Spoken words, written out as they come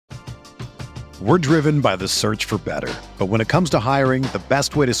We're driven by the search for better. But when it comes to hiring, the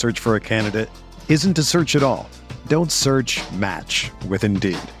best way to search for a candidate isn't to search at all. Don't search, match with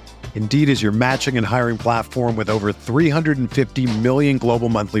Indeed. Indeed is your matching and hiring platform with over 350 million global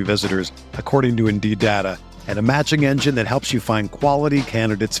monthly visitors, according to Indeed data, and a matching engine that helps you find quality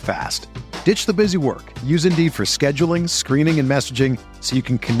candidates fast. Ditch the busy work. Use Indeed for scheduling, screening, and messaging so you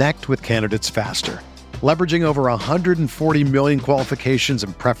can connect with candidates faster. Leveraging over 140 million qualifications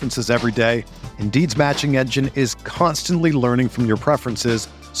and preferences every day, Indeed's matching engine is constantly learning from your preferences,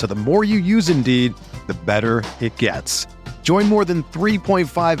 so the more you use Indeed, the better it gets. Join more than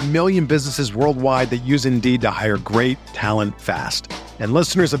 3.5 million businesses worldwide that use Indeed to hire great talent fast. And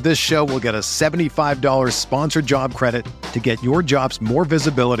listeners of this show will get a $75 sponsored job credit to get your jobs more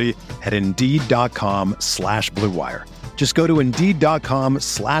visibility at Indeed.com/Blue Wire. Just go to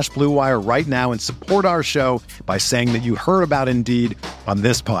Indeed.com/Blue Wire right now and support our show by saying that you heard about Indeed on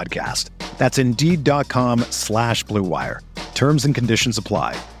this podcast. That's Indeed.com/Blue Wire. Terms and conditions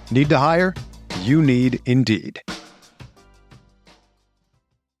apply. Need to hire? You need Indeed.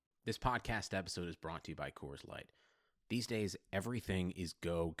 This podcast episode is brought to you by Coors Light. These days, everything is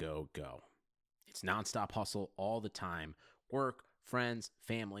go, go, go. It's nonstop hustle all the time. Work, friends,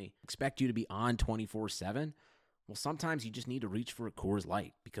 family, expect you to be on 24/7. Well, sometimes you just need to reach for a Coors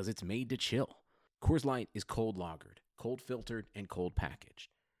Light because it's made to chill. Coors Light is cold lagered, cold filtered, and cold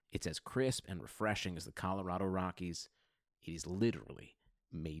packaged. It's as crisp and refreshing as the Colorado Rockies. It is literally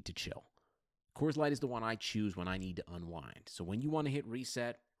made to chill. Coors Light is the one I choose when I need to unwind. So when you want to hit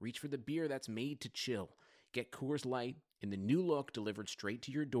reset, reach for the beer that's made to chill. Get Coors Light in the new look delivered straight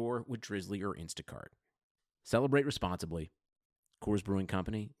to your door with Drizzly or Instacart. Celebrate responsibly. Coors Brewing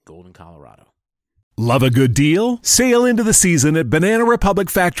Company, Golden, Colorado. Love a good deal? Sail into the season at Banana Republic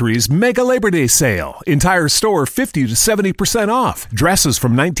Factory's Mega Labor Day Sale. Entire store 50 to 70% off. Dresses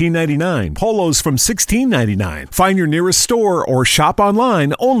from $19.99. Polos from $16.99. Find your nearest store or shop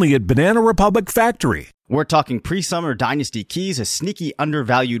online only at Banana Republic Factory. We're talking pre-summer Dynasty Keys, a sneaky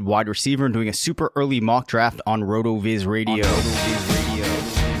undervalued wide receiver, and doing a super early mock draft on RotoViz Radio.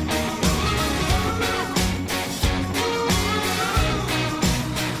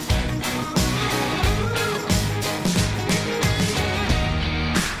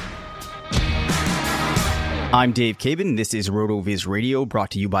 I'm Dave Cabin. This is RotoViz Radio,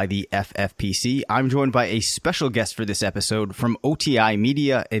 brought to you by the FFPC. I'm joined by a special guest for this episode from OTI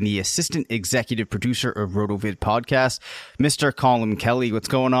Media and the assistant executive producer of RotoViz Podcast, Mr. Colin Kelly. What's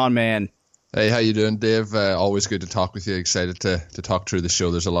going on, man? Hey, how you doing, Dave? Always good to talk with you. Excited to talk through the show.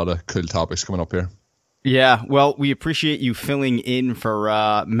 There's a lot of cool topics coming up here. Yeah, well, we appreciate you filling in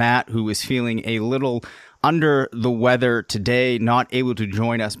for Matt, who is feeling a little under the weather today, not able to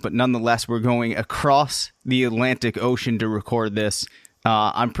join us, but nonetheless, we're going across the Atlantic Ocean to record this.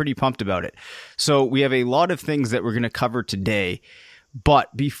 I'm pretty pumped about it. So we have a lot of things that we're going to cover today,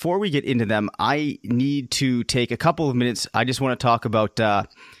 but before we get into them, I need to take a couple of minutes. I just want to talk about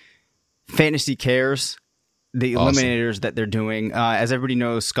Fantasy Cares, the eliminators that they're doing. As everybody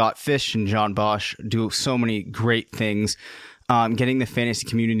knows, Scott Fish and John Bosch do so many great things. Getting the fantasy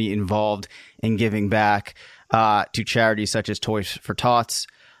community involved and giving back to charities such as Toys for Tots.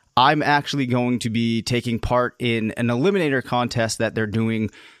 I'm actually going to be taking part in an eliminator contest that they're doing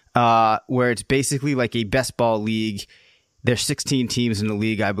where it's basically like a best ball league. There's 16 teams in the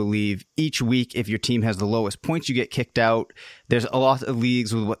league, I believe. Each week, if your team has the lowest points, you get kicked out. There's a lot of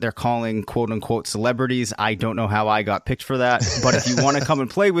leagues with what they're calling quote-unquote celebrities. I don't know how I got picked for that, but if you want to come and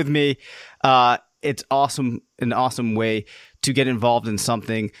play with me, it's awesome, an awesome way to get involved in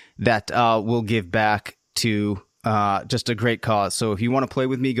something that will give back to just a great cause. So if you want to play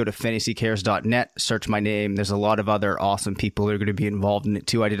with me, go to fantasycares.net, search my name. There's a lot of other awesome people that are going to be involved in it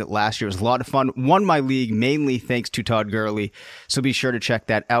too. I did it last year. It was a lot of fun. Won my league mainly thanks to Todd Gurley. So be sure to check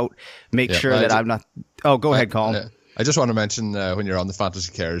that out. Make sure that I'm not... Oh, go ahead, Colin. I just want to mention when you're on the Fantasy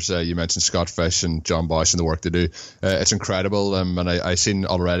Cares, you mentioned Scott Fish and John Bosch and the work they do. It's incredible. And I've seen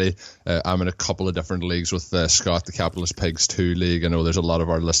already, I'm in a couple of different leagues with Scott, the Capitalist Pigs 2 League. I know there's a lot of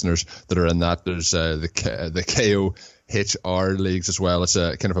our listeners that are in that. There's the KOHR leagues as well. It's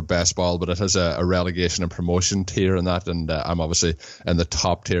a kind of a best ball, but it has a relegation and promotion tier in that. And I'm obviously in the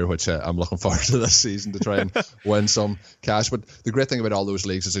top tier, which I'm looking forward to this season to try and win some cash. But the great thing about all those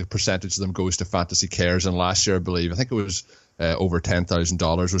leagues is a percentage of them goes to Fantasy Cares. And last year, I think it was over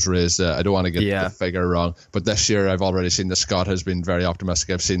 $10,000 was raised. I don't want to get the figure wrong, but this year I've already seen that Scott has been very optimistic.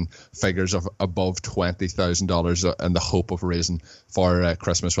 I've seen figures of above $20,000 in the hope of raising for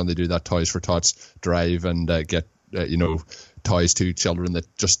Christmas when they do that Toys for Tots drive and get toys to children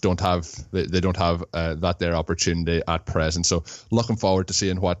that just don't have that their opportunity at present. So looking forward to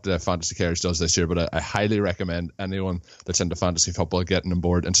seeing what Fantasy Cares does this year, but I highly recommend anyone that's into fantasy football getting on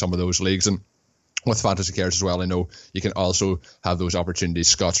board in some of those leagues. And with Fantasy Cares as well, I know you can also have those opportunities.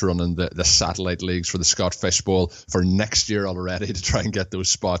 Scott's running the satellite leagues for the Scott Fish Bowl for next year already to try and get those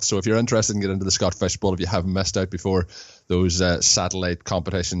spots. So if you're interested in getting into the Scott Fish Bowl, if you haven't missed out before, those satellite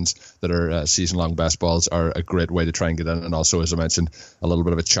competitions that are season-long best balls are a great way to try and get in. And also, as I mentioned, a little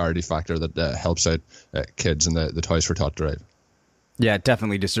bit of a charity factor that helps out kids and the Toys for Tot drive. Yeah,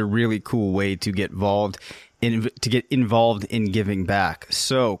 definitely just a really cool way to get involved in giving back.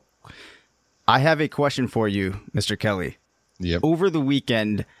 So I have a question for you, Mr. Kelly. Yep. Over the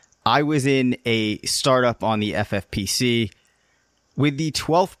weekend, I was in a startup on the FFPC with the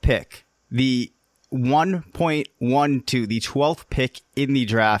 12th pick, the 1.12, the 12th pick in the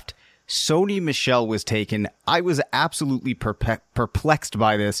draft. Sony Michel was taken. I was absolutely perplexed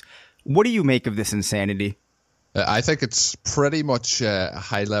by this. What do you make of this insanity? I think it's pretty much a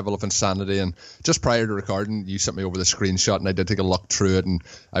high level of insanity. And just prior to recording, you sent me over the screenshot, and I did take a look through it. And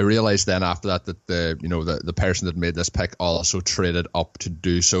I realized then after that the person that made this pick also traded up to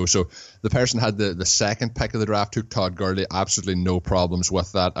do so. So the person had the second pick of the draft, took Todd Gurley. Absolutely no problems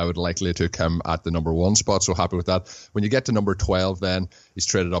with that. I would likely took him at the number 1 spot. So happy with that. When you get to number 12, then he's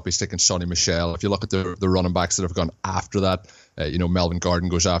traded up. He's taking Sonny Michel. If you look at the running backs that have gone after that, Melvin Gordon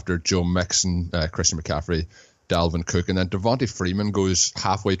goes after Joe Mixon, Christian McCaffrey, Dalvin Cook, and then Devontae Freeman goes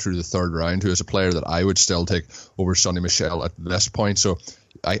halfway through the 3rd round, who is a player that I would still take over Sonny Michel at this point. So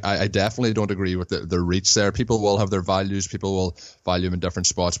I definitely don't agree with the reach there. People will have their values. People will value him in different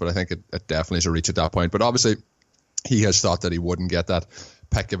spots, but I think it definitely is a reach at that point. But obviously, he has thought that he wouldn't get that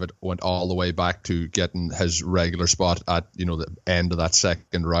pick if it went all the way back to getting his regular spot at the end of that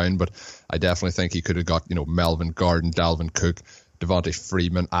 2nd round. But I definitely think he could have got Melvin Gordon, Dalvin Cook, Devontae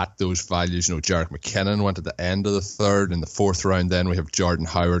Freeman at those values. Jerick McKinnon went at the end of the 3rd. In the 4th round, then we have Jordan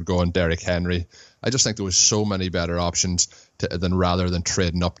Howard going, Derrick Henry. I just think there was so many better options rather than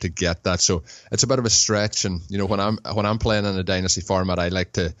trading up to get that. So it's a bit of a stretch. And when I'm playing in a dynasty format, I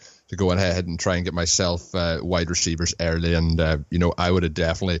like to go ahead and try and get myself wide receivers early. And I would have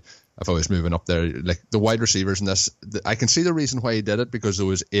definitely, if I was moving up there, like the wide receivers in this, I can see the reason why he did it, because there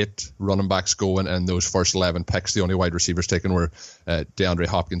was 8 running backs going, and those first 11 picks, the only wide receivers taken were DeAndre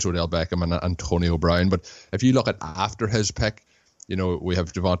Hopkins, Odell Beckham, and Antonio Brown. But if you look at after his pick, we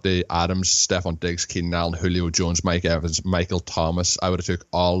have Devontae Adams, Stephon Diggs, Keenan Allen, Julio Jones, Mike Evans, Michael Thomas. I would have took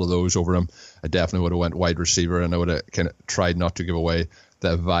all of those over him. I definitely would have went wide receiver, and I would have kind of tried not to give away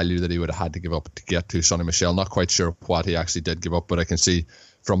the value that he would have had to give up to get to Sonny Michel. Not quite sure what he actually did give up, but I can see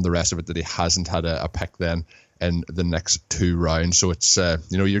from the rest of it that he hasn't had a pick then in the next 2 rounds. So it's,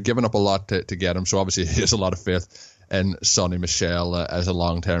 you're giving up a lot to get him. So obviously he has a lot of faith in Sonny Michel as a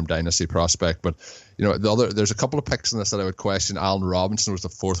long-term dynasty prospect. But, there's a couple of picks in this that I would question. Allen Robinson was the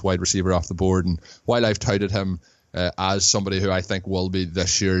 4th wide receiver off the board. And while I've touted him as somebody who I think will be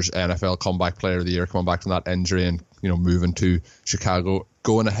this year's NFL Comeback Player of the Year, coming back from that injury and, moving to Chicago,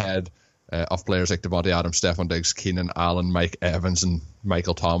 going ahead of players like Devontae Adams, Stephon Diggs, Keenan Allen, Mike Evans, and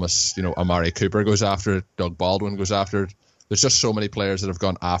Michael Thomas. Amari Cooper goes after it. Doug Baldwin goes after it. There's just so many players that have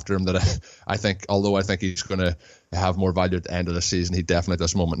gone after him that I think, although I think he's going to have more value at the end of the season, he definitely at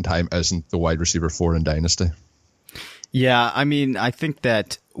this moment in time isn't the wide receiver 4 in Dynasty. Yeah, I mean, I think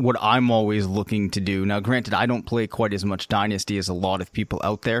that what I'm always looking to do, now granted, I don't play quite as much Dynasty as a lot of people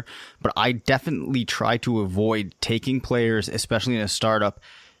out there, but I definitely try to avoid taking players, especially in a startup,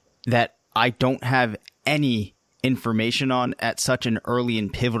 that I don't have any information on at such an early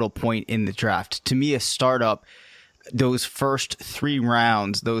and pivotal point in the draft. To me, a startup, those first 3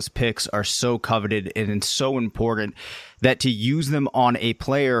 rounds, those picks are so coveted and so important that to use them on a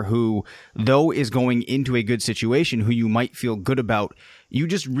player who, though is going into a good situation, who you might feel good about, you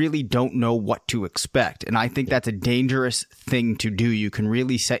just really don't know what to expect. And I think that's a dangerous thing to do. You can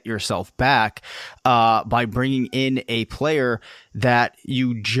really set yourself back by bringing in a player that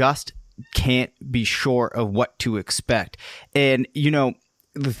you just can't be sure of what to expect. And,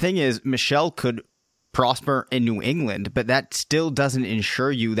 the thing is, Michel could prosper in New England, but that still doesn't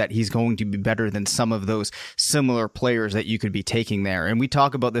ensure you that he's going to be better than some of those similar players that you could be taking there. And we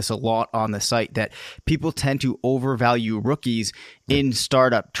talk about this a lot on the site, that people tend to overvalue rookies in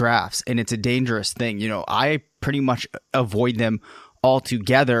startup drafts, and it's a dangerous thing. I pretty much avoid them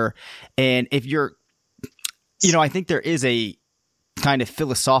altogether. And if you're, I think there is a kind of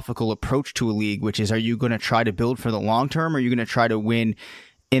philosophical approach to a league, which is, are you going to try to build for the long term, or are you going to try to win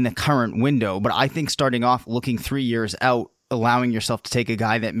in the current window? But I think starting off looking 3 years out allowing yourself to take a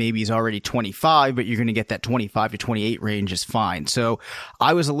guy that maybe is already 25, but you're going to get that 25 to 28 range is fine. So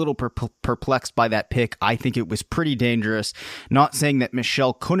I was a little perplexed by that pick. I think it was pretty dangerous. Not saying that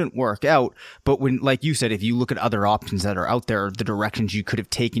Michel couldn't work out, but when, like you said, if you look at other options that are out there, the directions you could have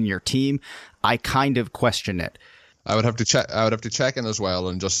taken your team, I kind of question it. I would have to check in as well,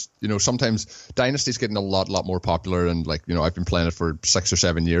 and just, sometimes Dynasty's getting a lot more popular, and I've been playing it for 6 or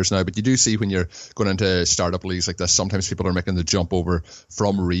 7 years now. But you do see when you're going into startup leagues like this, sometimes people are making the jump over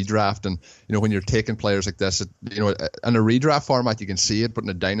from redraft, and when you're taking players like this, in a redraft format you can see it, but in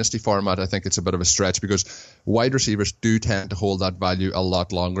a Dynasty format I think it's a bit of a stretch, because wide receivers do tend to hold that value a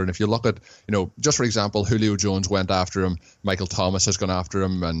lot longer. And if you look at, just for example, Julio Jones went after him, Michael Thomas has gone after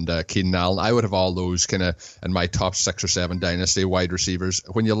him, and Keenan Allen. I would have all those kind of in my top 6 or 7 Dynasty wide receivers.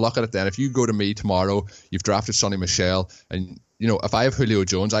 When you look at it then, if you go to me tomorrow, you've drafted Sonny Michel, and if I have Julio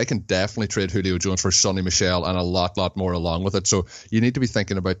Jones, I can definitely trade Julio Jones for Sonny Michel and a lot more along with it. So you need to be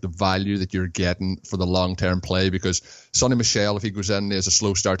thinking about the value that you're getting for the long-term play, because Sonny Michel, if he goes in and he has a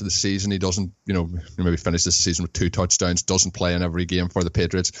slow start to the season, he doesn't, maybe finish this season with 2 touchdowns, doesn't play in every game for the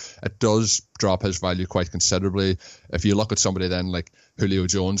Patriots, it does drop his value quite considerably. If you look at somebody then like Julio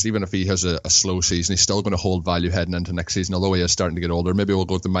Jones, even if he has a slow season, he's still going to hold value heading into next season, although he is starting to get older. Maybe we'll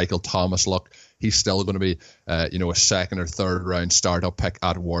go with the Michael Thomas look. He's still going to be, a 2nd or 3rd round startup pick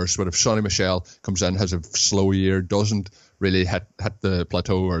at worst. But if Sonny Michel comes in, has a slow year, doesn't really hit the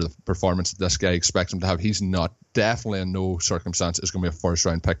plateau or the performance that this guy expects him to have, he's not, definitely in no circumstance is going to be a 1st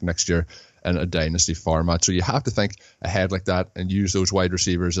round pick next year in a Dynasty format. So you have to think ahead like that and use those wide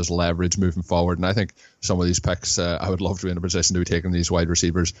receivers as leverage moving forward. And I think some of these picks, I would love to be in a position to be taking these wide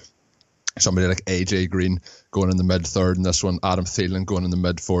receivers. Somebody like AJ Green going in the mid-3rd in this one, Adam Thielen going in the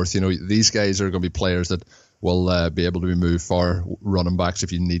mid-4th. These guys are going to be players that will be able to be moved for running backs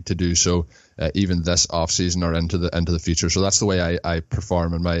if you need to do so, even this offseason or into the future. So that's the way I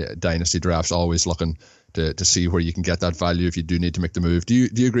perform in my Dynasty drafts, always looking to see where you can get that value if you do need to make the move. Do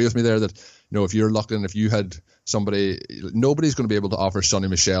you agree with me there that if you're looking, if you had somebody, nobody's going to be able to offer Sonny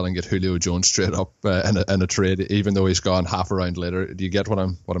Michel and get Julio Jones straight up in a trade, even though he's gone half a round later? Do you get what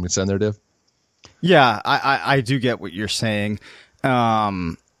I'm saying there, Dave? Yeah, I do get what you're saying.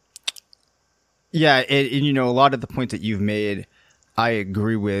 Yeah, and a lot of the points that you've made, I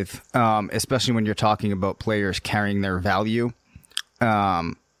agree with, especially when you're talking about players carrying their value.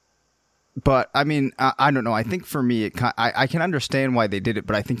 But I mean, I don't know. I think for me, I can understand why they did it,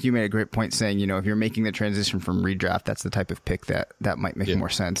 but I think you made a great point saying, if you're making the transition from redraft, that's the type of pick that might make more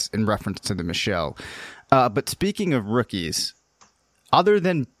sense in reference to the Michel. But speaking of rookies, other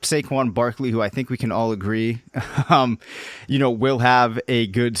than Saquon Barkley, who I think we can all agree, will have a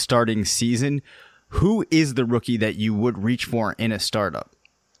good starting season, who is the rookie that you would reach for in a startup?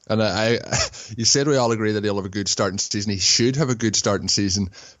 And you said we all agree that he'll have a good starting season. He should have a good starting season,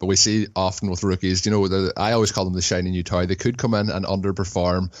 but we see often with rookies, I always call them the shiny new toy. They could come in and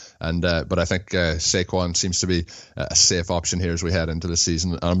underperform, but I think Saquon seems to be a safe option here as we head into the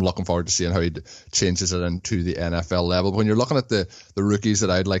season. And I'm looking forward to seeing how he changes it into the NFL level. But when you're looking at the rookies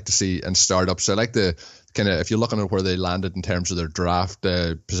that I'd like to see in startups, I like the if you're looking at where they landed in terms of their draft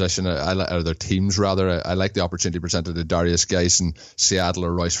position, or their teams rather, I like the opportunity presented to Darius Geis in Seattle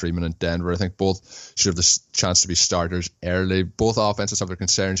or Royce Freeman in Denver. I think both should have the chance to be starters early. Both offenses have their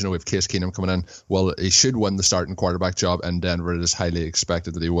concerns. We have Case Keenum coming in. Well, he should win the starting quarterback job in Denver. It is highly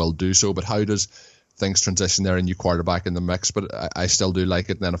expected that he will do so. But how does things transition there, a new quarterback in the mix? But I still do like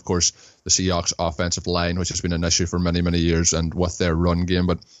it. And then, of course, the Seahawks offensive line, which has been an issue for many, many years, and with their run game.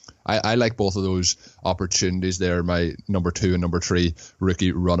 But I like both of those opportunities there, my number 2 and number 3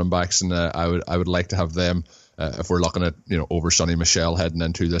 rookie running backs, and I would like to have them if we're looking at over Sonny Michel heading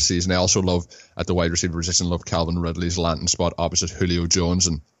into this season. I also love at the wide receiver position, love Calvin Ridley's landing spot opposite Julio Jones,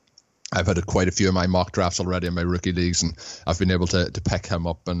 and I've had quite a few of my mock drafts already in my rookie leagues, and I've been able to pick him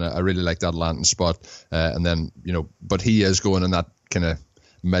up, and I really like that landing spot. And then but he is going in that kind of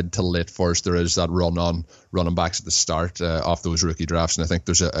mid to late first. There is that running backs at the start off those rookie drafts, and I think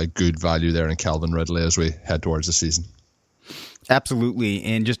there's a good value there in Calvin Ridley as we head towards the season. Absolutely.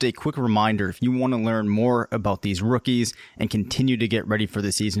 And just a quick reminder, if you want to learn more about these rookies and continue to get ready for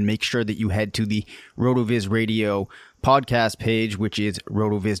the season, make sure that you head to the RotoViz Radio podcast page, which is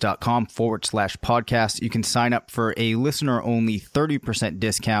rotoviz.com/podcast. You can sign up for a listener-only 30%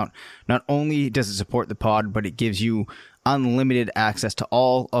 discount. Not only does it support the pod, but it gives you unlimited access to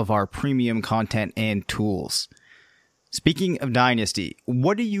all of our premium content and tools. Speaking of Dynasty,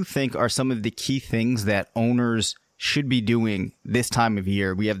 what do you think are some of the key things that owners should be doing this time of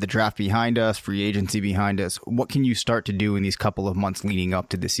year? We have the draft behind us, free agency behind us. What can you start to do in these couple of months leading up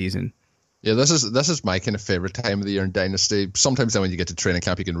to the season? Yeah, this is my kind of favorite time of the year in Dynasty. Sometimes then when you get to training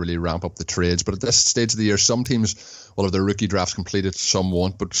camp, you can really ramp up the trades. But at this stage of the year, some teams will have their rookie drafts completed, some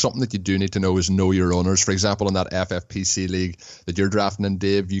won't. But something that you do need to know is know your owners. For example, in that FFPC league that you're drafting in,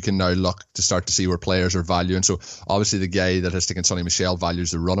 Dave, you can now look to start to see where players are valuing. So obviously the guy that has taken Sonny Michel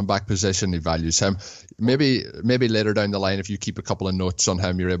values the running back position. He values him. Maybe later down the line, if you keep a couple of notes on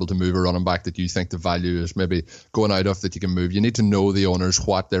him, you're able to move a running back that you think the value is maybe going out of that you can move. You need to know the owners,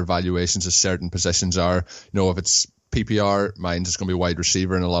 what their valuations of certain positions are. If it's PPR, mine's is going to be wide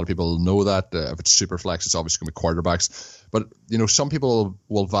receiver, and a lot of people know that. If it's super flex, it's obviously going to be quarterbacks. But some people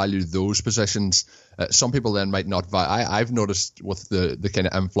will value those positions. Some people then might not value. I've noticed with the kind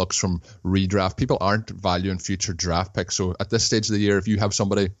of influx from redraft, people aren't valuing future draft picks. So at this stage of the year, if you have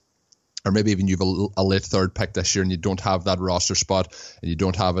somebody, or maybe even you have a late third pick this year and you don't have that roster spot, and you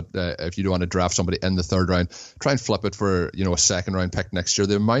don't have it, if you don't want to draft somebody in the third round, try and flip it for a second round pick next year.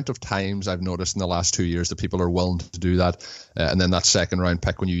 The amount of times I've noticed in the last 2 years that people are willing to do that, and then that second round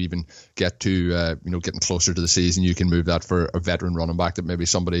pick, when you even get to getting closer to the season, you can move that for a veteran running back that maybe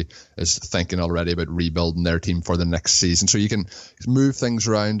somebody is thinking already about rebuilding their team for the next season. So you can move things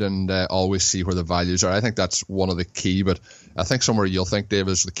around and always see where the values are. I think that's one of the key, but I think somewhere you'll think, Dave,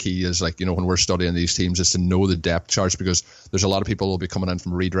 is the key is when we're studying these teams is to know the depth charts, because there's a lot of people who will be coming in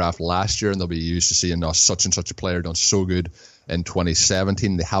from redraft last year and they'll be used to seeing such and such a player done so good in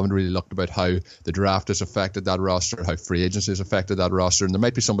 2017. They haven't really looked about how the draft has affected that roster, how free agency has affected that roster. And there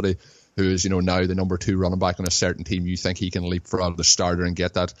might be somebody who is, now the number 2 running back on a certain team. You think he can leapfrog the starter and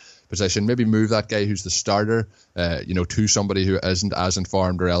get that position. Maybe move that guy who's the starter, to somebody who isn't as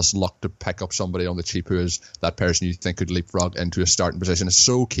informed, or else look to pick up somebody on the cheap who is that person you think could leapfrog into a starting position. It's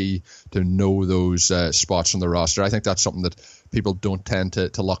so key to know those spots on the roster. I think that's something that people don't tend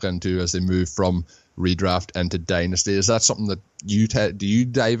to look into as they move from redraft into dynasty. Is that something that do you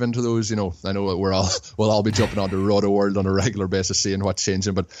dive into those? I know we'll all be jumping onto Roto World on a regular basis, seeing what's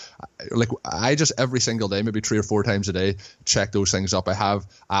changing, but I just every single day, maybe 3 or 4 times a day, check those things up. I have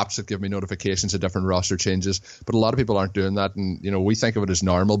apps that give me notifications of different roster changes, but a lot of people aren't doing that, and we think of it as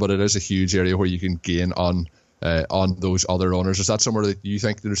normal, but it is a huge area where you can gain on those other owners. Is that somewhere that you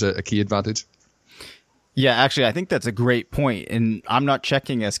think there's a key advantage? Yeah, actually, I think that's a great point, and I'm not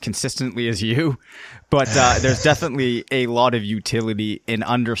checking as consistently as you, but there's definitely a lot of utility in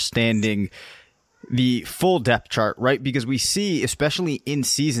understanding the full depth chart, right? Because we see, especially in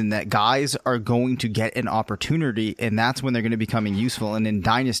season, that guys are going to get an opportunity, and that's when they're going to be becoming useful. And in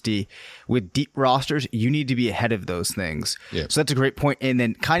Dynasty, with deep rosters, you need to be ahead of those things. Yeah. So that's a great point. And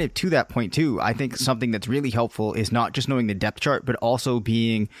then kind of to that point too, I think something that's really helpful is not just knowing the depth chart, but also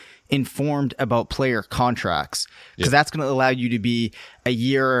being informed about player contracts, because that's going to allow you to be a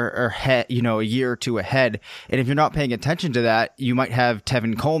year or two ahead. And if you're not paying attention to that, you might have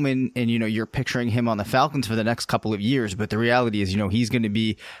Tevin Coleman and, you're picturing him on the Falcons for the next couple of years. But the reality is, he's going to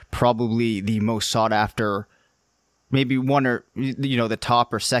be probably the most sought after, maybe one or, the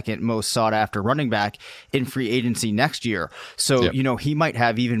top or second most sought after running back in free agency next year. So, he might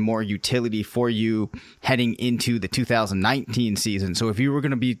have even more utility for you heading into the 2019 season. So if you were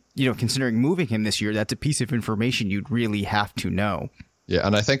going to be, considering moving him this year, that's a piece of information you'd really have to know. Yeah,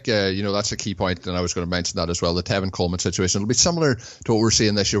 and I think, that's a key point, and I was going to mention that as well, the Tevin Coleman situation. It'll be similar to what we're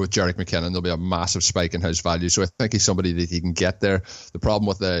seeing this year with Jerick McKinnon. There'll be a massive spike in his value, so I think he's somebody that he can get there. The problem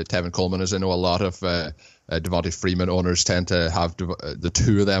with Tevin Coleman is I know a lot of Devontae Freeman owners tend to have the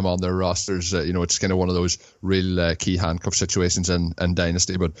 2 of them on their rosters. It's kind of one of those real key handcuff situations in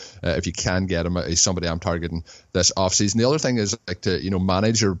Dynasty, but if you can get him, he's somebody I'm targeting this offseason. The other thing is to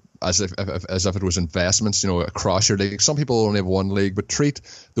manage your as if it was investments, across your league. Some people only have one league, but treat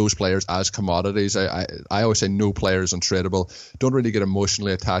those players as commodities. I always say no player is untradeable. Don't really get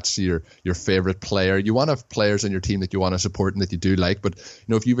emotionally attached to your favorite player. You want to have players on your team that you want to support and that you do like, but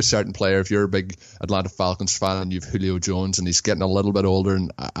if you have a certain player, if you're a big Atlanta Falcons fan and you have Julio Jones and he's getting a little bit older,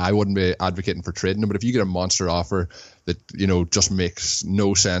 and I wouldn't be advocating for trading him, but if you get a monster offer that just makes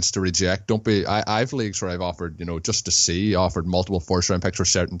no sense to reject, don't be. I've leagues where I've offered just to see, offered multiple first-round picks for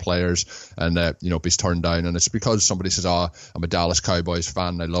certain players, and he's turned down, and it's because somebody says, I'm a Dallas Cowboys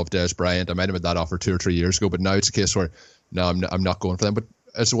fan and I love Dez Bryant. I might have had that offer 2 or 3 years ago, but now it's a case where no, I'm not going for them. But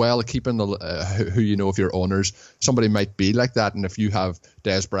as well, keeping who if your owners, somebody might be like that, and if you have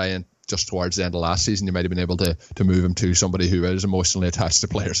Dez Bryant just towards the end of last season, you might have been able to move him to somebody who is emotionally attached to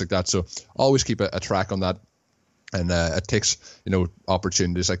players like that. So always keep a track on that. And it takes,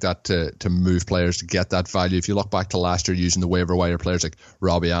 opportunities like that to move players to get that value. If you look back to last year using the waiver wire players like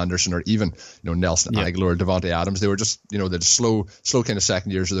Robbie Anderson or even, Nelson Aguilar or Devontae Adams, they were just, they're slow kind of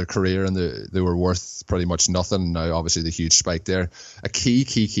second years of their career, and they were worth pretty much nothing. Now, obviously, the huge spike there. A key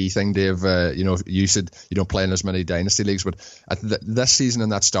thing, Dave, you said you don't play in as many dynasty leagues, but at this season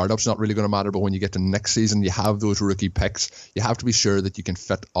and that startup's not really going to matter. But when you get to next season, you have those rookie picks. You have to be sure that you can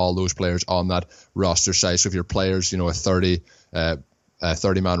fit all those players on that roster size. So if your players, a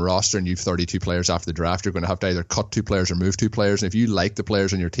 30-man roster and you've 32 players after the draft, you're going to have to either cut 2 players or move 2 players. And if you like the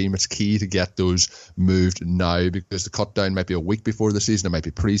players on your team, it's key to get those moved now, because the cut down might be a week before the season, it might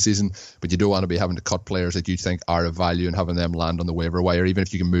be preseason, but you don't want to be having to cut players that you think are of value and having them land on the waiver wire. Even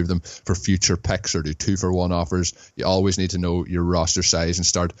if you can move them for future picks or do 2-for-1 offers, you always need to know your roster size and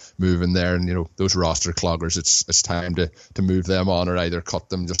start moving there. And those roster cloggers, it's time to move them on or either cut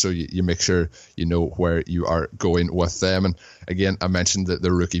them, just so you make sure you know where you are going with them. And again, I mentioned that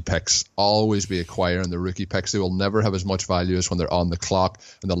the rookie picks, always be acquiring the rookie picks. They will never have as much value as when they're on the clock,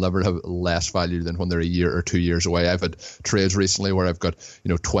 and they'll never have less value than when they're a year or 2 years away. I've had trades recently where I've got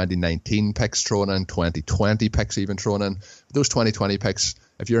 2019 picks thrown in, 2020 picks even thrown in. But those 2020 picks,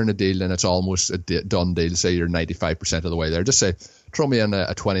 if you're in a deal and it's almost a done deal, say you're 95% of the way there, just say throw me in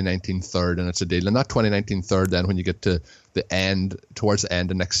a 2019 third and it's a deal. And that 2019 third, then when you get to the end, towards the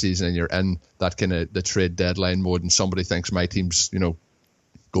end of next season, and you're in that kind of the trade deadline mode, and somebody thinks my team's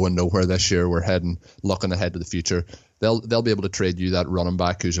going nowhere this year, we're looking ahead to the future, they'll be able to trade you that running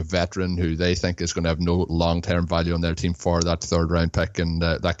back who's a veteran who they think is going to have no long-term value on their team for that third round pick, and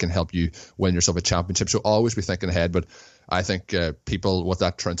that can help you win yourself a championship. So always be thinking ahead. But I think people with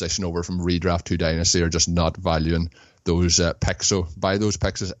that transition over from redraft to dynasty are just not valuing those picks. So buy those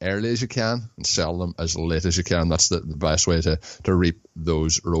picks as early as you can and sell them as late as you can. That's the best way to reap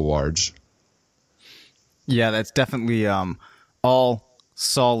those rewards. Yeah, that's definitely all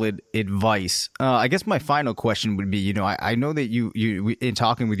solid advice. I guess my final question would be, I know that you in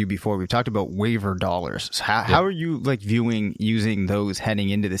talking with you before, we've talked about waiver dollars. So how are you viewing using those heading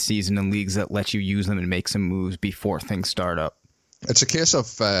into the season in leagues that let you use them and make some moves before things start up? It's a case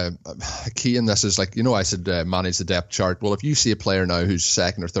of key in this is I said manage the depth chart. Well, if you see a player now who's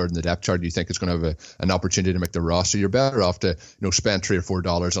second or third in the depth chart, you think it's going to have an opportunity to make the roster, you're better off to spend $3 or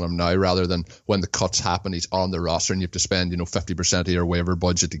 $4 on him now, rather than when the cuts happen, he's on the roster and you have to spend 50% of your waiver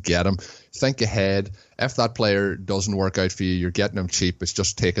budget to get him. Think ahead. If that player doesn't work out for you, you're getting him cheap. It's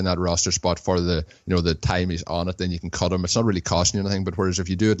just taking that roster spot for the the time he's on it. Then you can cut him. It's not really costing you anything. But whereas if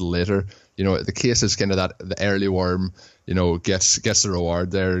you do it later, the case is kind of that the early worm, gets the reward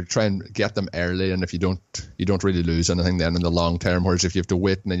there. Try and get them early, and if you don't really lose anything then in the long term. Whereas if you have to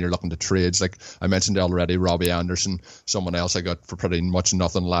wait and then you're looking to trades, like I mentioned already, Robbie Anderson, someone else I got for pretty much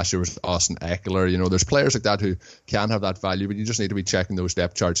nothing last year was Austin Eckler. There's players like that who can have that value, but you just need to be checking those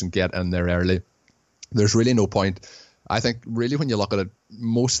depth charts and get in there early. There's really no point. I think really when you look at it,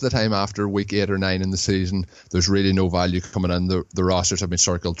 most of the time after week 8 or 9 in the season, there's really no value coming in. The rosters have been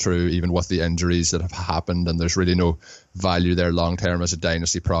circled through, even with the injuries that have happened, and there's really no value there long term as a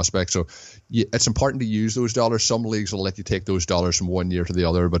dynasty prospect. So it's important to use those dollars. Some leagues will let you take those dollars from one year to the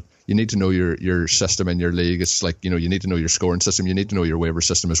other, but you need to know your system in your league. It's like, you need to know your scoring system. You need to know your waiver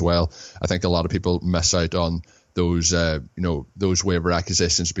system as well. I think a lot of people miss out on those waiver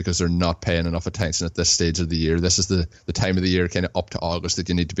acquisitions because they're not paying enough attention at this stage of the year. This is the time of the year, kind of up to August, that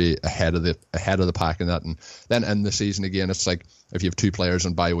you need to be ahead of the pack in that. And then in the season again, it's like if you have 2 players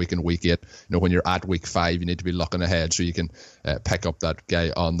on bye week and week 8, when you're at week 5, you need to be looking ahead so you can pick up that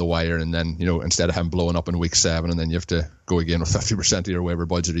guy on the wire, and then instead of him blowing up in week 7, and then you have to go again with 50% of your waiver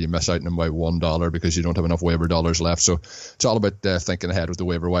budget, or you miss out on him by $1 because you don't have enough waiver dollars left. So it's all about thinking ahead with the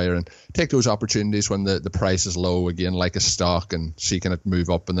waiver wire, and take those opportunities when the price is low again, like a stock, and see can it move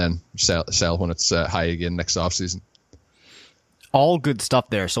up, and then sell when it's high again next offseason. All good stuff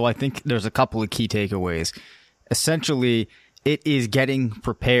there. So I think there's a couple of key takeaways. Essentially, it is getting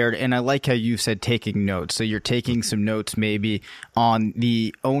prepared, and I like how you said taking notes. So you're taking some notes maybe on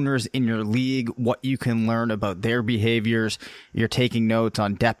the owners in your league, what you can learn about their behaviors. You're taking notes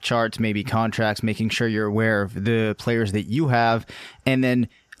on depth charts, maybe contracts, making sure you're aware of the players that you have, and then,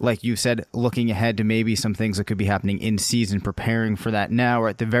 like you said, looking ahead to maybe some things that could be happening in season, preparing for that now, or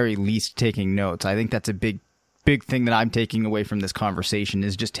at the very least taking notes. I think that's a big thing that I'm taking away from this conversation,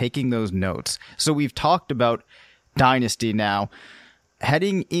 is just taking those notes. So we've talked about Dynasty now.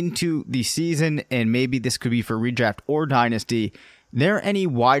 Heading into the season, and maybe this could be for redraft or Dynasty, there any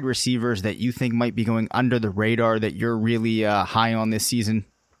wide receivers that you think might be going under the radar that you're really high on this season?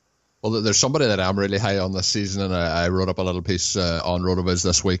 Well, there's somebody that I'm really high on this season, and I wrote up a little piece on RotoViz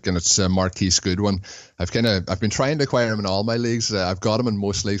this week, and it's Marquise Goodwin. I've been trying to acquire him in all my leagues. I've got him in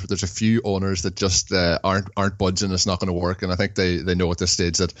most leagues, but there's a few owners that just aren't budging. It's not going to work, and I think they know at this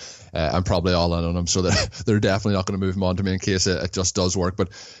stage that I'm probably all in on him, so they're definitely not going to move him on to me in case it just does work. But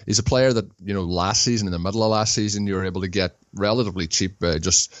he's a player that, last season, in the middle of last season, you were able to get relatively cheap.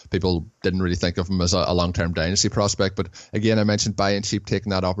 Just people didn't really think of him as a long-term dynasty prospect. But again, I mentioned buying cheap, taking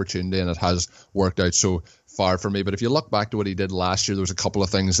that opportunity, and it has worked out so far for me. But if you look back to what he did last year, there was a couple of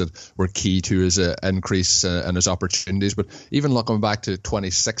things that were key to his increase in his opportunities. But even looking back to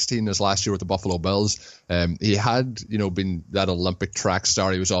 2016, his last year with the Buffalo Bills, he had been that Olympic track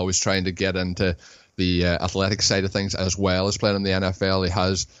star. He was always trying to get into the athletic side of things as well as playing in the NFL. He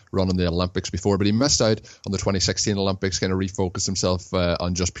has run in the Olympics before, but he missed out on the 2016 Olympics, kind of refocused himself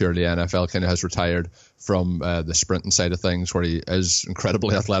on just purely NFL, kind of has retired from the sprinting side of things, where he is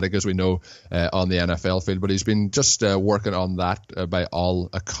incredibly athletic, as we know, on the NFL field. But he's been just working on that by all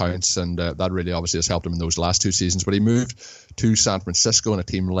accounts, and that really obviously has helped him in those last two seasons. But he moved to San Francisco in a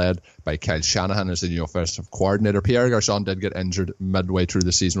team led by Kyle Shanahan as the new offensive coordinator. Pierre Garçon did get injured midway through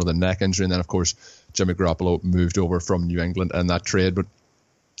the season with a neck injury, and then, of course, Jimmy Garoppolo moved over from New England in that trade. But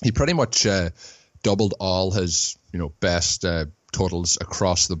he pretty much doubled all his best totals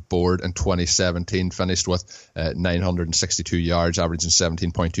across the board in 2017, finished with 962 yards, averaging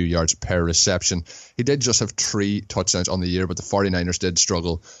 17.2 yards per reception. He did just have 3 touchdowns on the year, but the 49ers did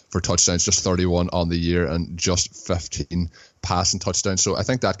struggle for touchdowns, just 31 on the year and just 15 passing touchdowns. So I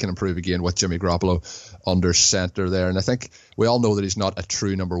think that can improve again with Jimmy Garoppolo under center there. And I think we all know that he's not a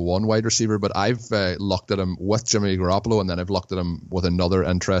true number one wide receiver, but I've looked at him with Jimmy Garoppolo, and then I've looked at him with another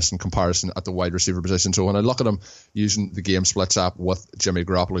interesting comparison at the wide receiver position. So when I look at him using the game splits app with Jimmy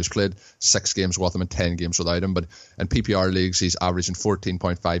Garoppolo, he's played 6 games with him and 10 games without him. But in PPR leagues, he's averaging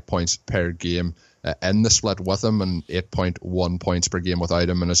 14.5 points per game in the split with him, and 8.1 points per game without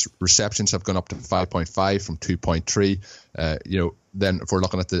him. And his receptions have gone up to 5.5 from 2.3. Then if we're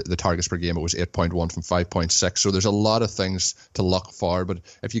looking at the targets per game, it was 8.1 from 5.6. So there's a lot of things to look for. But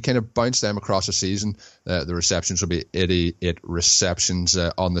if you kind of bounce them across a season, the receptions will be 88 receptions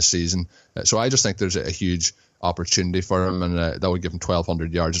on the season. So I just think there's a huge opportunity for him, and that would give him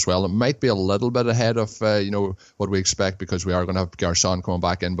 1,200 yards as well. It might be a little bit ahead of what we expect, because we are going to have Garçon coming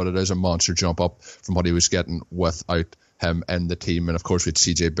back in, but it is a monster jump up from what he was getting without him in the team. And of course we had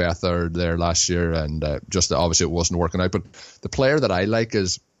CJ Beathard there last year, and just obviously it wasn't working out. But the player that I like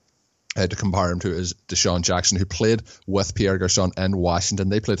is to compare him to is Deshaun Jackson, who played with Pierre Garçon in Washington.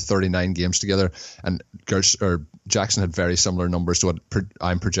 They played 39 games together, and Jackson had very similar numbers to what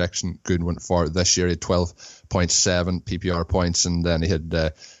I'm projecting Goodwin for this year. He had 12.7 PPR points, and then he had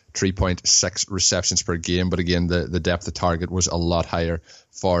 3.6 receptions per game. But again, the depth of target was a lot higher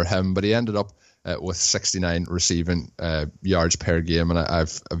for him. But he ended up with 69 receiving yards per game, and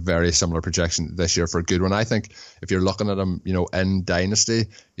I've a very similar projection this year for Goodwin. I think if you're looking at him, in Dynasty,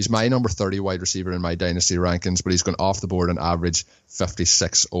 he's my number 30 wide receiver in my Dynasty rankings, but he's gone off the board on average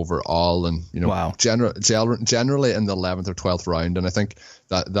 56 overall, and wow. Generally in the 11th or 12th round, and I think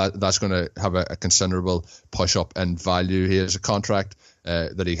that's going to have a considerable push up in value. He has a contract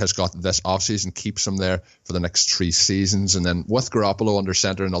that he has got this offseason, keeps him there for the next 3 seasons. And then with Garoppolo under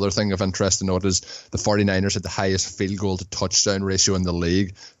center, another thing of interest to note is the 49ers had the highest field goal to touchdown ratio in the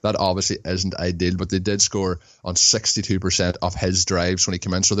league. That obviously isn't ideal, but they did score on 62% of his drives when he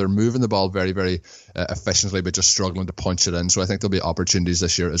came in. So they're moving the ball very, very efficiently, but just struggling to punch it in. So I think there'll be opportunities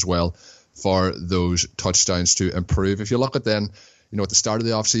this year as well for those touchdowns to improve. If you look at then, at the start of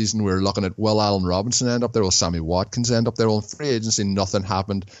the offseason, we were looking at Will Allen Robinson end up there, will Sammy Watkins end up there. Well, in free agency, nothing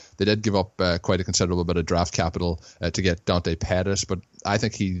happened. They did give up quite a considerable bit of draft capital to get Dante Pettis, but I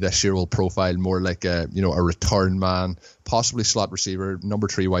think he this year will profile more like a return man, possibly slot receiver, number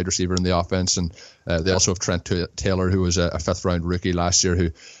 3 wide receiver in the offense. And they also have Trent Taylor, who was a 5th round rookie last year,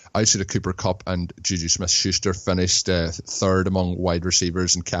 who outside of Cooper Kupp and Juju Smith-Schuster finished 3rd among wide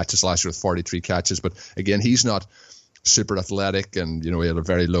receivers in catches last year with 43 catches. But again, he's not super athletic, and he had a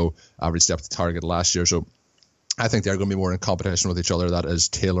very low average depth of target last year. So I think they're going to be more in competition with each other. That is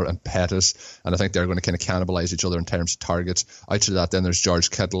Taylor and Pettis, and I think they're going to kind of cannibalize each other in terms of targets. Outside of that, then there's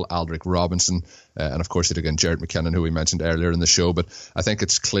George Kittle, Aldrick Robinson, and of course, again, Jared McKinnon, who we mentioned earlier in the show. But I think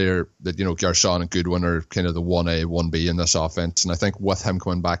it's clear that Garçon and Goodwin are kind of the 1A, 1B in this offense, and I think with him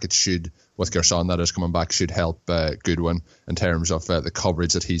coming back, with Garçon, that is coming back, should help Goodwin in terms of the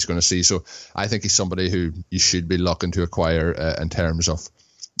coverage that he's going to see. So I think he's somebody who you should be looking to acquire in terms of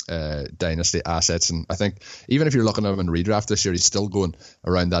dynasty assets. And I think even if you're looking at him in redraft this year, he's still going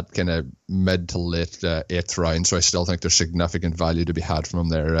around that kind of mid to late 8th round. So I still think there's significant value to be had from him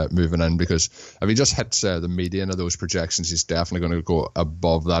there moving in, because if he just hits the median of those projections, he's definitely going to go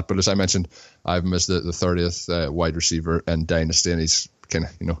above that. But as I mentioned, I have him as the 30th wide receiver in dynasty, and he's kind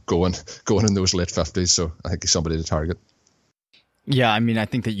of going in those late 50s. So I think he's somebody to target. Yeah, I mean, I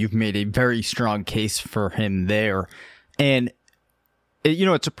think that you've made a very strong case for him there. And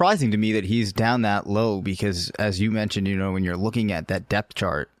it's surprising to me that he's down that low, because as you mentioned, when you're looking at that depth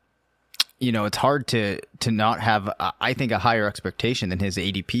chart, it's hard to not have, I think, a higher expectation than his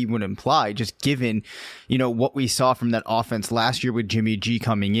ADP would imply, just given, what we saw from that offense last year with Jimmy G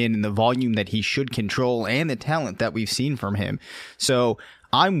coming in and the volume that he should control and the talent that we've seen from him. So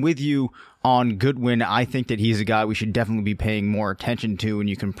I'm with you on Goodwin. I think that he's a guy we should definitely be paying more attention to, and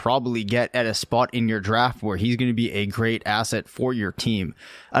you can probably get at a spot in your draft where he's going to be a great asset for your team.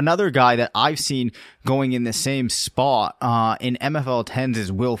 Another guy that I've seen going in the same spot in MFL 10s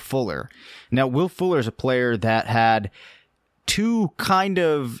is Will Fuller. Now, Will Fuller is a player that had two kind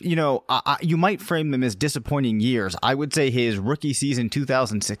of, you might frame them as disappointing years. I would say his rookie season,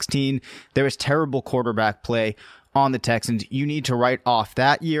 2016, there was terrible quarterback play on the Texans. You need to write off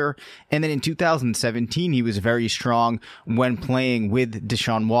that year. And then in 2017, he was very strong when playing with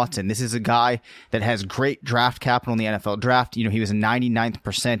Deshaun Watson. This is a guy that has great draft capital in the NFL draft. He was a 99th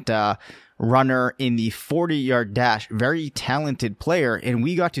percent runner in the 40-yard dash, very talented player. And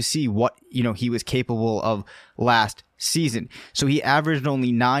we got to see what, he was capable of last season. So he averaged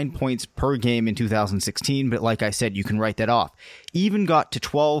only 9 points per game in 2016. But like I said, you can write that off. Even got to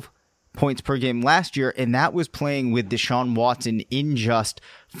 12 points per game last year, and that was playing with Deshaun Watson in just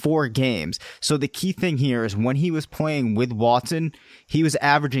 4 games. So the key thing here is when he was playing with Watson, he was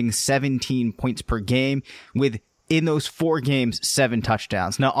averaging 17 points per game with, in those 4 games, 7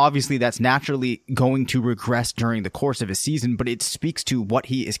 touchdowns. Now, obviously, that's naturally going to regress during the course of a season, but it speaks to what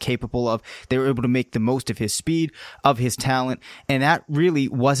he is capable of. They were able to make the most of his speed, of his talent, and that really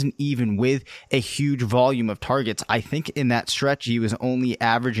wasn't even with a huge volume of targets. I think in that stretch, he was only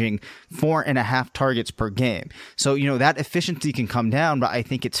averaging 4.5 targets per game. So, that efficiency can come down, but I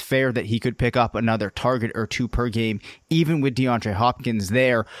think it's fair that he could pick up another target or 2 per game, even with DeAndre Hopkins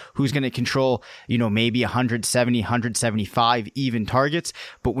there, who's going to control, maybe 170, 175 even targets.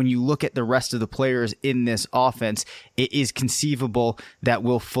 But when you look at the rest of the players in this offense, it is conceivable that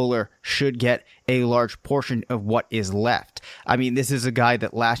Will Fuller should get a large portion of what is left. I mean, this is a guy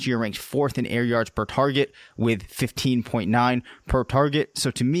that last year ranked 4th in air yards per target with 15.9 per target.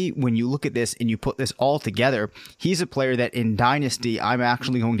 So to me, when you look at this and you put this all together, he's a player that in Dynasty, I'm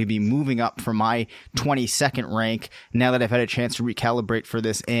actually going to be moving up from my 22nd rank now that I've had a chance to recalibrate for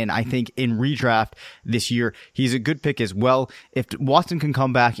this. And I think in redraft this year, he's a good pick as well. If Watson can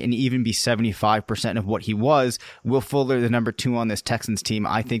come back and even be 75% of what he was, Will Fuller, the number 2 on this Texans team,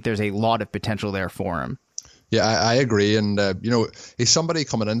 I think there's a lot of potential there for him. Yeah, I agree. And, he's somebody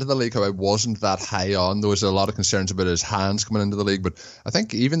coming into the league who I wasn't that high on. There was a lot of concerns about his hands coming into the league. But I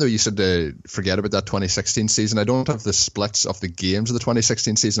think even though you said to forget about that 2016 season, I don't have the splits of the games of the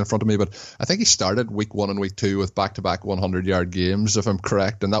 2016 season in front of me. But I think he started week 1 and week 2 with back-to-back 100-yard games, if I'm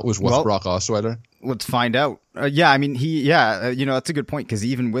correct. And that was with Brock Osweiler. Let's find out. That's a good point, because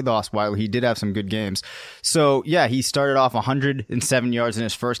even with Osweiler, he did have some good games. So, yeah, he started off 107 yards in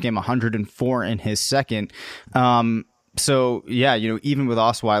his first game, 104 in his second. Even with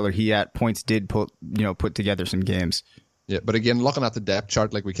Osweiler, he at points did put together some games. Yeah, but again, looking at the depth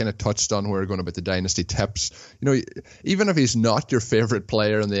chart, like we kind of touched on, we're going about the dynasty tips. Even if he's not your favorite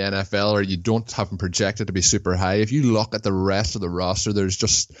player in the NFL, or you don't have him projected to be super high, if you look at the rest of the roster, there's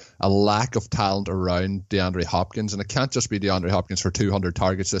just a lack of talent around DeAndre Hopkins, and it can't just be DeAndre Hopkins for 200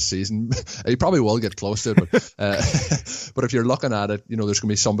 targets this season. He probably will get close to it, but if you're looking at it, there's going to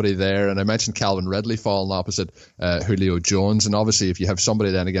be somebody there. And I mentioned Calvin Ridley falling opposite Julio Jones, and obviously if you have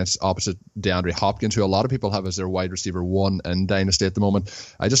somebody then opposite DeAndre Hopkins, who a lot of people have as their wide receiver 1 in Dynasty at the moment,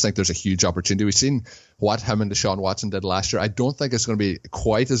 I just think there's a huge opportunity. We've seen what him and Deshaun Watson did last year. I don't think it's going to be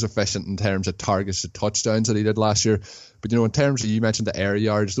quite as efficient in terms of targets to touchdowns that he did last year. But, in terms of, you mentioned the air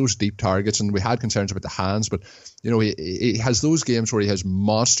yards, those deep targets, and we had concerns about the hands, but, he has those games where he has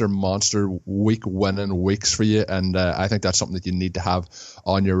monster week winning weeks for you. And I think that's something that you need to have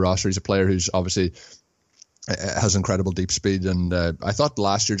on your roster. He's a player who's obviously has incredible deep speed, and I thought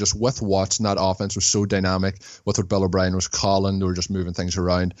last year, just with Watson, that offense was so dynamic with what Bill O'Brien was calling. They were just moving things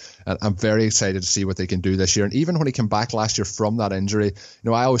around, and I'm very excited to see what they can do this year. And even when he came back last year from that injury,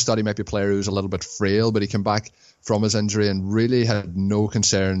 I always thought he might be a player who was a little bit frail, but he came back from his injury and really had no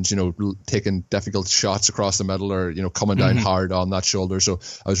concerns, taking difficult shots across the middle or, coming down hard on that shoulder. So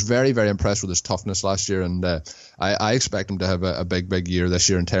I was very, very impressed with his toughness last year. And I expect him to have a big year this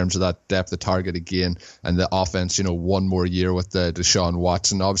year in terms of that depth of target again and the offense, one more year with Deshaun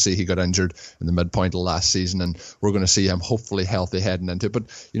Watson. Obviously, he got injured in the midpoint of last season, and we're going to see him hopefully healthy heading into it. But,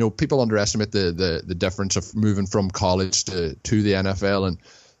 people underestimate the difference of moving from college to the NFL. And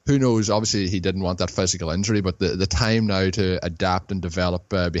who knows, obviously he didn't want that physical injury, but the time now to adapt and develop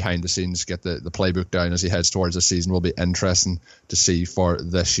behind the scenes, get the playbook down as he heads towards the season will be interesting to see for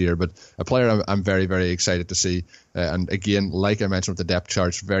this year. But a player I'm very, very excited to see. And again, like I mentioned with the depth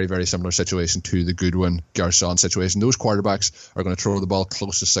charts, very, very similar situation to the Goodwin-Garcon situation. Those quarterbacks are going to throw the ball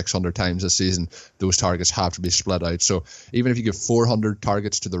close to 600 times this season. Those targets have to be split out. So even if you give 400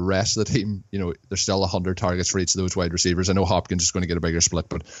 targets to the rest of the team, there's still 100 targets for each of those wide receivers. I know Hopkins is going to get a bigger split,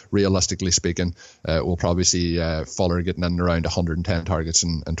 but realistically speaking, we'll probably see Fuller getting in around 110 targets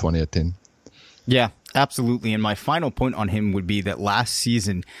in 2018. Yeah, absolutely. And my final point on him would be that last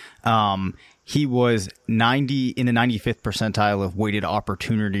season, he was in the 95th percentile of weighted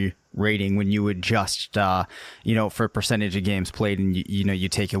opportunity rating when you adjust, for percentage of games played and, you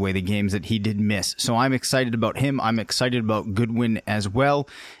take away the games that he did miss. So I'm excited about him. I'm excited about Goodwin as well.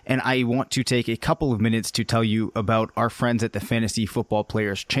 And I want to take a couple of minutes to tell you about our friends at the Fantasy Football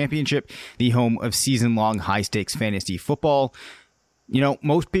Players Championship, the home of season-long high-stakes fantasy football.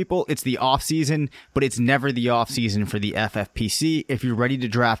 Most people, it's the off season, but it's never the off season for the FFPC. If you're ready to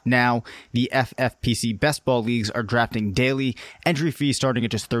draft now, the FFPC Best Ball Leagues are drafting daily. Entry fee starting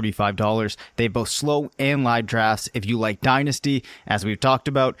at just $35. They have both slow and live drafts. If you like Dynasty, as we've talked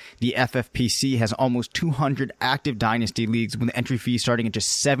about, the FFPC has almost 200 active Dynasty leagues with entry fee starting at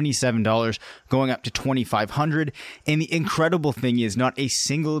just $77, going up to $2,500. And the incredible thing is not a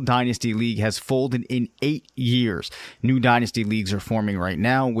single Dynasty league has folded in 8 years. New Dynasty leagues are forming right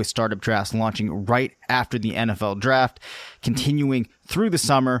now, with startup drafts launching right after the NFL draft, continuing through the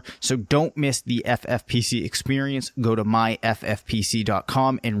summer. So don't miss the FFPC experience. Go to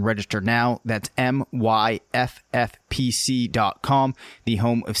myffpc.com and register now. That's myffpc.com, the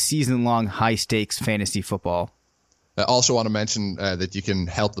home of season-long high-stakes fantasy football. I also want to mention that you can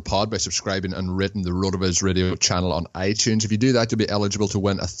help the pod by subscribing and rating the RotoViz radio channel on iTunes. If you do that, you'll be eligible to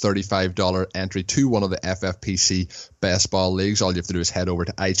win a $35 entry to one of the FFPC Best Ball Leagues. All you have to do is head over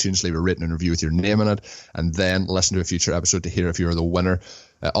to iTunes, leave a rating and review with your name in it, and then listen to a future episode to hear if you're the winner.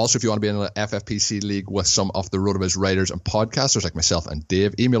 Also, if you want to be in an FFPC league with some of the RotoViz writers and podcasters like myself and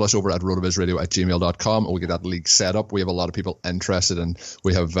Dave, email us over at rotovizradio@gmail.com and we'll get that league set up. We have a lot of people interested, and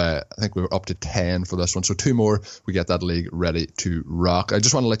we have, I think we were up to 10 for this one. So 2 more, we get that league ready to rock. I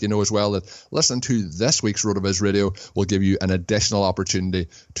just want to let you know as well that listening to this week's RotoViz Radio will give you an additional opportunity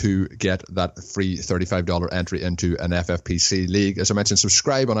to get that free $35 entry into an FFPC league. As I mentioned,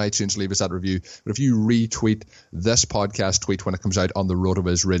 subscribe on iTunes, leave us that review. But if you retweet this podcast tweet when it comes out on the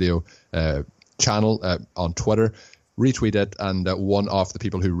RotoViz Radio channel on Twitter, retweet it, and one of the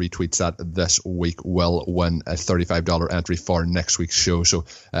people who retweets that this week will win a $35 entry for next week's show. So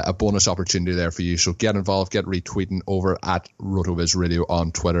a bonus opportunity there for you. So get involved, get retweeting over at RotoViz Radio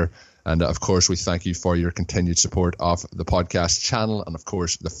on Twitter. And of course, we thank you for your continued support of the podcast channel and of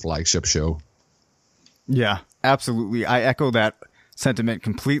course the flagship show. Yeah, absolutely. I echo that sentiment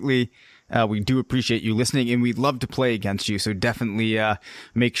completely. We do appreciate you listening, and we'd love to play against you. So definitely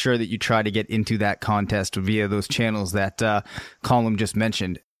make sure that you try to get into that contest via those channels that Colin just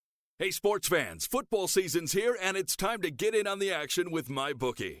mentioned. Hey, sports fans, football season's here, and it's time to get in on the action with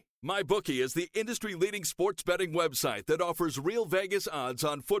MyBookie. MyBookie is the industry-leading sports betting website that offers real Vegas odds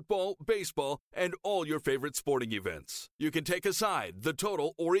on football, baseball, and all your favorite sporting events. You can take a side, the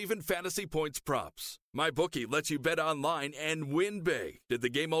total, or even fantasy points props. MyBookie lets you bet online and win big. Did the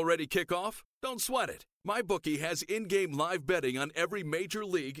game already kick off? Don't sweat it. MyBookie has in-game live betting on every major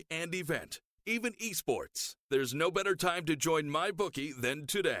league and event, even esports. There's no better time to join MyBookie than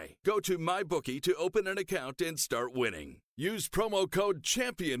today. Go to MyBookie to open an account and start winning. Use promo code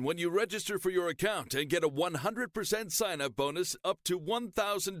CHAMPION when you register for your account and get a 100% sign-up bonus up to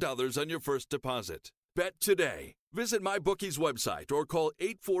 $1,000 on your first deposit. Bet today. Visit MyBookie's website or call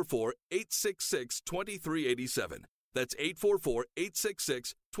 844-866-2387. That's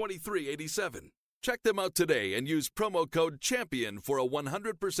 844-866-2387. Check them out today and use promo code CHAMPION for a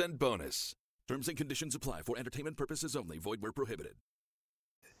 100% bonus. Terms and conditions apply for entertainment purposes only. Void where prohibited.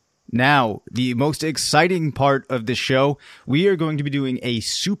 Now, the most exciting part of the show, we are going to be doing a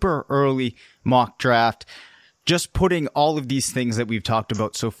super early mock draft, just putting all of these things that we've talked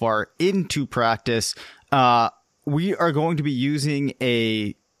about so far into practice. We are going to be using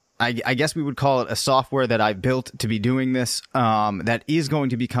a I guess we would call it a software that I built to be doing this, that is going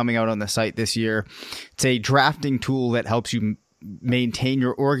to be coming out on the site this year. It's a drafting tool that helps you maintain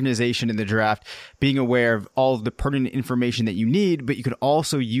your organization in the draft, being aware of all of the pertinent information that you need, but you could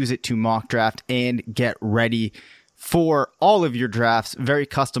also use it to mock draft and get ready for all of your drafts. Very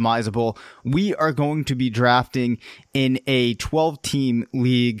customizable. We are going to be drafting in a 12-team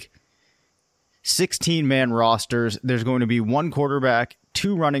league, 16-man rosters. There's going to be 1 quarterback,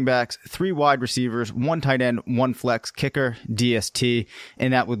 2 running backs, 3 wide receivers, 1 tight end, 1 flex kicker, DST,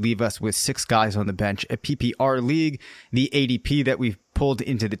 and that would leave us with 6 guys on the bench. A PPR league, the ADP that we've pulled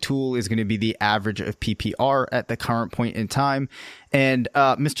into the tool is going to be the average of PPR at the current point in time. And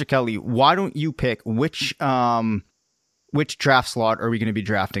Mr. Kelly, why don't you pick which draft slot are we going to be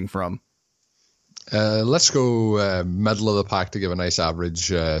drafting from? Let's go middle of the pack to give a nice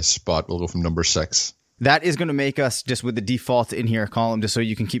average spot. We'll go from number 6. That is going to make us, just with the default in here column, just so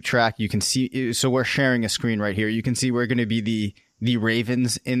you can keep track. You can see, so we're sharing a screen right here. You can see we're going to be the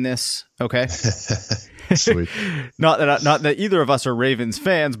Ravens in this. Okay. Sweet. Not that either of us are Ravens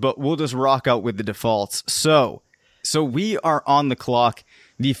fans, but we'll just rock out with the defaults. So we are on the clock.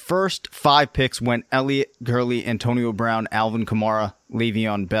 The first 5 picks went Elliott, Gurley, Antonio Brown, Alvin Kamara,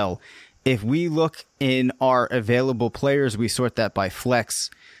 Le'Veon Bell. If we look in our available players, we sort that by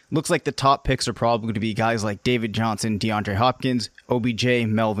flex. Looks like the top picks are probably going to be guys like David Johnson, DeAndre Hopkins, OBJ,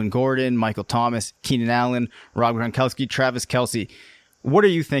 Melvin Gordon, Michael Thomas, Keenan Allen, Rob Gronkowski, Travis Kelce. What are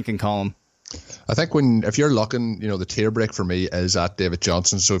you thinking, Colin? I think if you're looking, the tier break for me is at David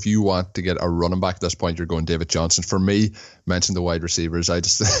Johnson. So if you want to get a running back at this point, you're going David Johnson. For me, mention the wide receivers. I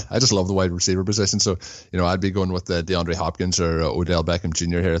just love the wide receiver position. So, I'd be going with DeAndre Hopkins or Odell Beckham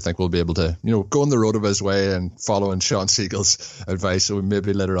Jr. here. I think we'll be able to, go in the RotoViz way and following Sean Siegel's advice. So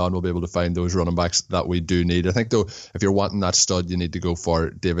maybe later on we'll be able to find those running backs that we do need. I think though, if you're wanting that stud, you need to go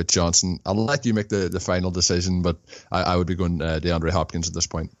for David Johnson. I'll let you make the final decision, but I would be going DeAndre Hopkins at this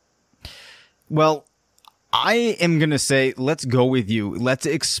point. Well, I am going to say, let's go with you. Let's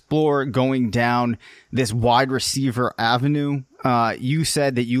explore going down this wide receiver avenue. You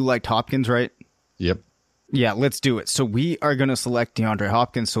said that you liked Hopkins, right? Yep. Yeah, let's do it. So we are going to select DeAndre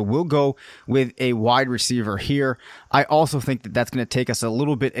Hopkins. So we'll go with a wide receiver here. I also think that that's going to take us a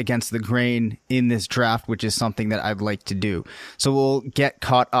little bit against the grain in this draft, which is something that I'd like to do. So we'll get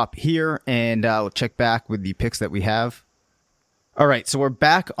caught up here and we'll check back with the picks that we have. All right, so we're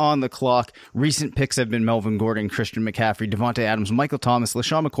back on the clock. Recent picks have been Melvin Gordon, Christian McCaffrey, Devontae Adams, Michael Thomas,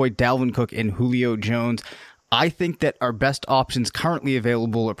 LaShawn McCoy, Dalvin Cook, and Julio Jones. I think that our best options currently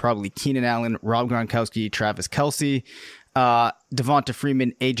available are probably Keenan Allen, Rob Gronkowski, Travis Kelce, Devonta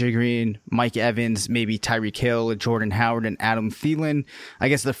Freeman, AJ Green, Mike Evans, maybe Tyreek Hill, Jordan Howard, and Adam Thielen. I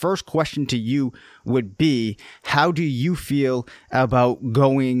guess the first question to you would be, how do you feel about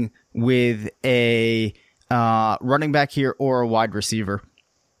going with a running back here or a wide receiver?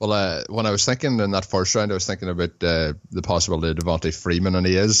 Well, when I was thinking in that first round, I was thinking about the possibility of Devonta Freeman, and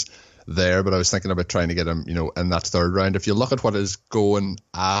he is there, but I was thinking about trying to get him, in that third round. If you look at what is going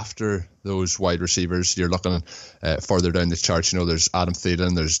after those wide receivers, you're looking further down the charts. There's Adam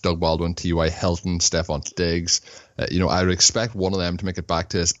Thielen, there's Doug Baldwin, T.Y. Hilton, Stephon Diggs. I would expect one of them to make it back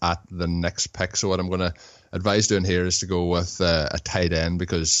to us at the next pick. So what I'm going to advise doing here is to go with a tight end,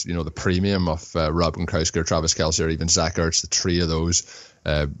 because the premium of Rob Gronkowski or Travis Kelce or even Zach Ertz, the 3 of those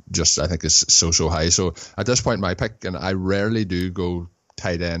just I think is so high. So at this point, my pick, and I rarely do go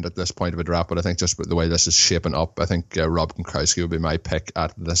tight end at this point of a draft, but I think just the way this is shaping up, I think Rob Gronkowski would be my pick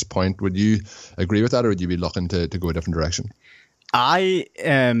at this point. Would you agree with that, or would you be looking to go a different direction? I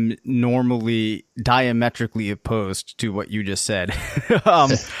am normally diametrically opposed to what you just said.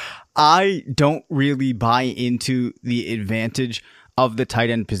 I don't really buy into the advantage of the tight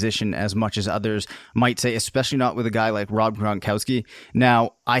end position as much as others might say, especially not with a guy like Rob Gronkowski.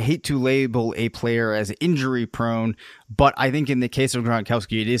 Now, I hate to label a player as injury prone, but I think in the case of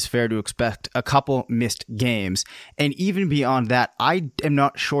Gronkowski, it is fair to expect a couple missed games. And even beyond that, I am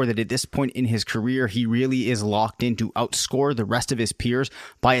not sure that at this point in his career, he really is locked in to outscore the rest of his peers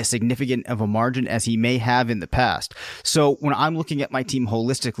by a significant of a margin as he may have in the past. So when I'm looking at my team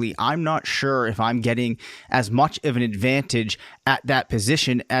holistically, I'm not sure if I'm getting as much of an advantage at that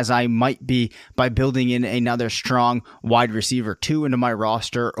position as I might be by building in another strong wide receiver 2 into my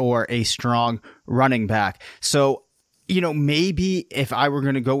roster or a strong running back. So, maybe if I were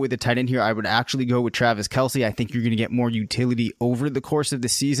going to go with a tight end here, I would actually go with Travis Kelce. I think you're going to get more utility over the course of the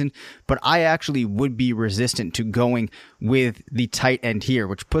season, but I actually would be resistant to going with the tight end here,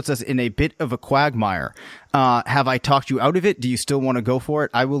 which puts us in a bit of a quagmire. Have I talked you out of it? Do you still want to go for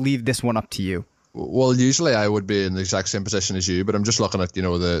it? I will leave this one up to you. Well, usually I would be in the exact same position as you, but I'm just looking at,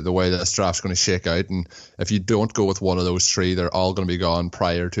 the way this draft's going to shake out. And if you don't go with one of those three, they're all going to be gone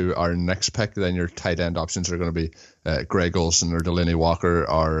prior to our next pick. Then your tight end options are going to be Greg Olsen or Delaney Walker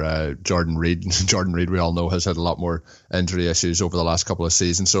or Jordan Reed. Jordan Reed, we all know, has had a lot more injury issues over the last couple of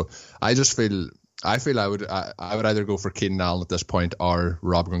seasons. So I feel I would either go for Keenan Allen at this point or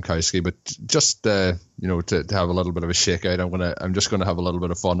Rob Gronkowski, but just to have a little bit of a shakeout, I'm just gonna have a little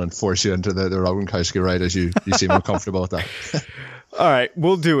bit of fun and force you into the Rob Gronkowski ride as you seem uncomfortable with that. All right,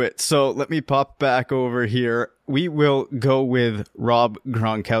 we'll do it. So let me pop back over here. We will go with Rob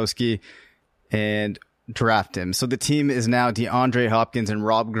Gronkowski and draft him. So the team is now DeAndre Hopkins and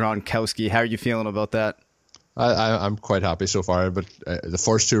Rob Gronkowski. How are you feeling about that? I'm quite happy so far, but the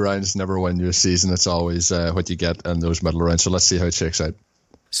first two rounds never win you a season. It's always what you get in those middle rounds. So let's see how it shakes out.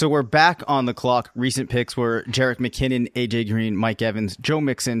 So we're back on the clock. Recent picks were Jerick McKinnon, AJ Green, Mike Evans, Joe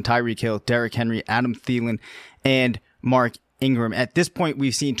Mixon, Tyreek Hill, Derrick Henry, Adam Thielen, and Mark Ingram. At this point,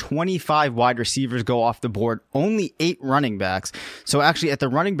 we've seen 25 wide receivers go off the board, only 8 running backs. So actually at the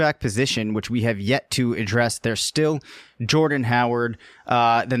running back position, which we have yet to address, there's still Jordan Howard.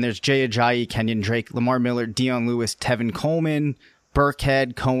 Then there's Jay Ajayi, Kenyon Drake, Lamar Miller, Dion Lewis, Tevin Coleman,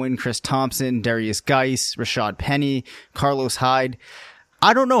 Burkhead, Cohen, Chris Thompson, Darius Geis, Rashad Penny, Carlos Hyde.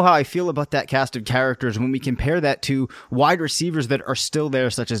 I don't know how I feel about that cast of characters when we compare that to wide receivers that are still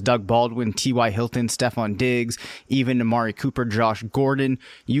there, such as Doug Baldwin, T.Y. Hilton, Stephon Diggs, even Amari Cooper, Josh Gordon.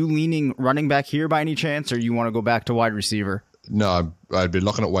 You leaning running back here by any chance, or you want to go back to wide receiver? No, I'd be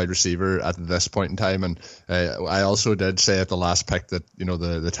looking at wide receiver at this point in time, and I also did say at the last pick that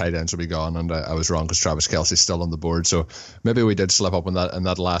the tight ends will be gone, and I was wrong because Travis Kelce's still on the board, so maybe we did slip up in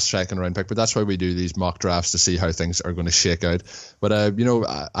that last second round pick, but that's why we do these mock drafts to see how things are going to shake out. But I've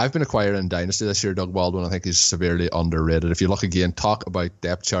been acquiring Dynasty this year. Doug Baldwin, I think he's severely underrated. If you look again, talk about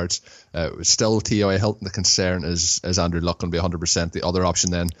depth charts. Still T.Y. Hilton. The concern is Andrew Luck going to be 100%. The other option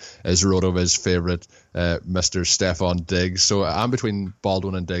then is RotoViz favorite, Mr. Stephon Diggs. So I'm between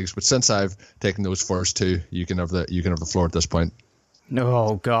Baldwin and Diggs, but since I've taken those first two, you can have the floor at this point.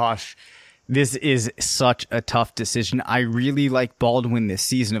 Oh gosh, this is such a tough decision. I really like Baldwin this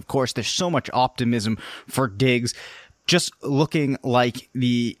season. Of course, there's so much optimism for Diggs, just looking like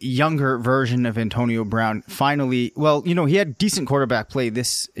the younger version of Antonio Brown. Finally, well, he had decent quarterback play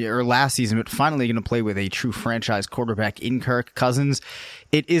last season, but finally going to play with a true franchise quarterback in Kirk Cousins.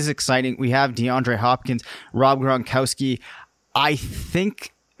 It is exciting. We have DeAndre Hopkins, Rob Gronkowski. I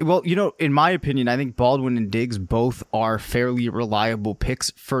think, in my opinion, I think Baldwin and Diggs both are fairly reliable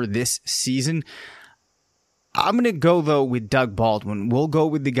picks for this season. I'm going to go, though, with Doug Baldwin. We'll go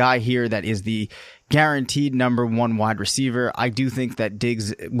with the guy here that is the guaranteed number one wide receiver. I do think that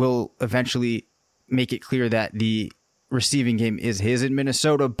Diggs will eventually make it clear that the receiving game is his in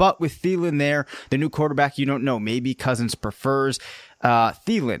Minnesota, but with Thielen there, the new quarterback, you don't know. Maybe Cousins prefers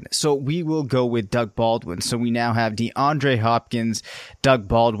Thielen. So we will go with Doug Baldwin. So we now have DeAndre Hopkins, Doug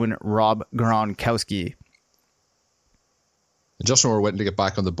Baldwin, Rob Gronkowski. Just when we're waiting to get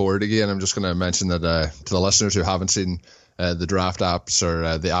back on the board again, I'm just going to mention that to the listeners who haven't seen the draft apps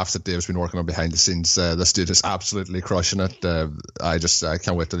or the apps that Dave's been working on behind the scenes, this dude is absolutely crushing it. I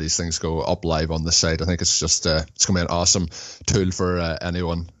can't wait till these things go up live on the site. I think it's just it's going to be an awesome tool for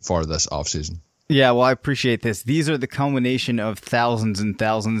anyone for this offseason. Yeah, well, I appreciate this. These are the culmination of thousands and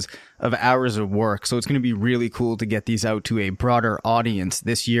thousands of hours of work. So it's going to be really cool to get these out to a broader audience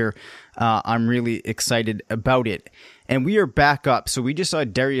this year. I'm really excited about it. And we are back up. So we just saw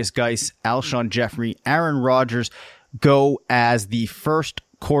Darius Geis, Alshon Jeffrey, Aaron Rodgers go as the first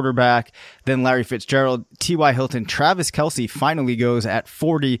quarterback, then Larry Fitzgerald, T.Y. Hilton, Travis Kelce finally goes at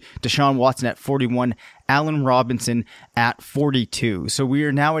 40, Deshaun Watson at 41, Allen Robinson at 42. So we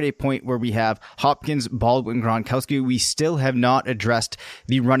are now at a point where we have Hopkins, Baldwin, Gronkowski. We still have not addressed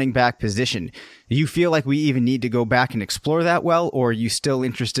the running back position. Do you feel like we even need to go back and explore that well, or are you still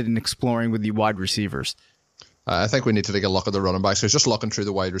interested in exploring with the wide receivers? I think we need to take a look at the running backs. So just looking through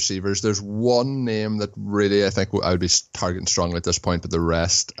the wide receivers, there's one name that really I think I would be targeting strongly at this point, but the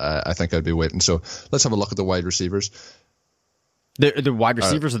rest I think I'd be waiting. So let's have a look at the wide receivers. The wide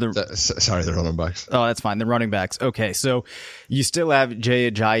receivers or the running backs. Oh, that's fine. The running backs. Okay, so you still have Jay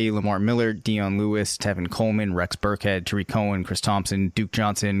Ajayi, Lamar Miller, Dion Lewis, Tevin Coleman, Rex Burkhead, Tariq Cohen, Chris Thompson, Duke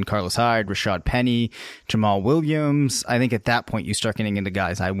Johnson, Carlos Hyde, Rashad Penny, Jamal Williams. I think at that point you start getting into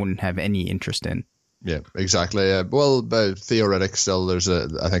guys I wouldn't have any interest in. Yeah, exactly. Theoretic still, there's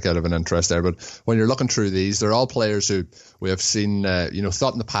I think out of an interest there. But when you're looking through these, they're all players who we have seen,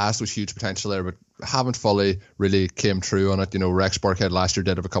 thought in the past was huge potential there, but haven't fully really came true on it. Rex Burkhead last year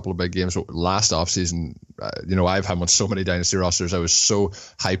did have a couple of big games. But last offseason, I've had him on so many dynasty rosters. I was so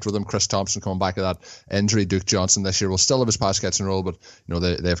hyped with him. Chris Thompson coming back of that injury. Duke Johnson this year will still have his pass catching role, but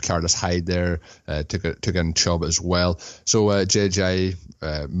they have Carlos Hyde there, took in Chubb as well. So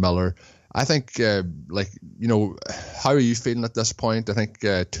JJ Miller. I think, how are you feeling at this point? I think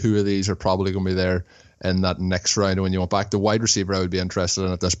two of these are probably going to be there in that next round when you went back. The wide receiver I would be interested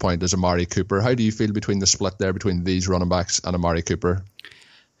in at this point is Amari Cooper. How do you feel between the split there between these running backs and Amari Cooper?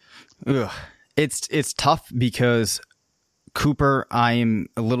 It's tough because Cooper, I am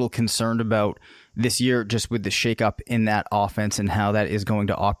a little concerned about this year just with the shakeup in that offense and how that is going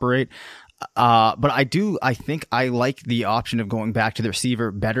to operate. But I think I like the option of going back to the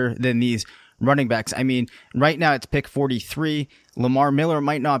receiver better than these running backs. I mean, right now it's pick 43. Lamar Miller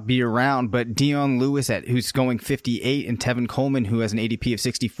might not be around, but Dion Lewis, who's going 58, and Tevin Coleman, who has an ADP of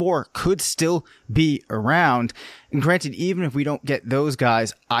 64, could still be around. And granted, even if we don't get those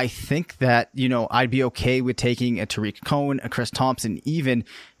guys, I think that, I'd be okay with taking a Tariq Cohen, a Chris Thompson, even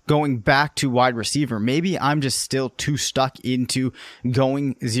going back to wide receiver. Maybe I'm just still too stuck into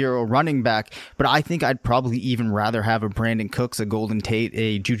going zero running back, but I think I'd probably even rather have a Brandon Cooks, a Golden Tate,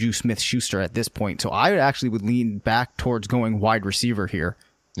 a Juju Smith-Schuster at this point. So I actually would lean back towards going wide receiver here.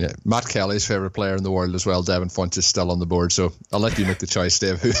 Yeah, Matt Kelly's favorite player in the world as well. Devin Funch is still on the board, so I'll let you make the choice,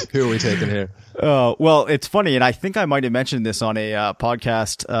 Dave. Who are we taking here? Well, it's funny, and I think I might have mentioned this on a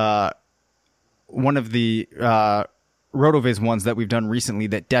podcast, one of the RotoViz ones that we've done recently,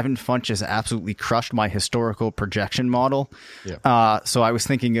 that Devin Funch has absolutely crushed my historical projection model. Yeah. So I was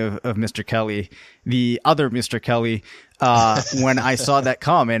thinking of Mr. Kelly, the other Mr. Kelly, when I saw that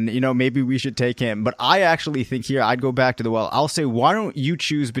come, and maybe we should take him. But I actually think here I'd go back to I'll say, why don't you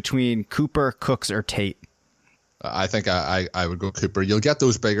choose between Cooper, Cooks, or Tate? I think I would go Cooper. You'll get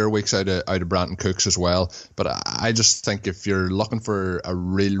those bigger weeks out of Brandon Cooks as well. But I just think if you're looking for a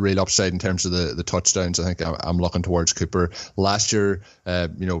real upside in terms of the touchdowns, I think I'm looking towards Cooper. Last year,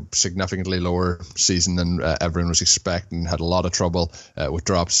 significantly lower season than everyone was expecting. Had a lot of trouble with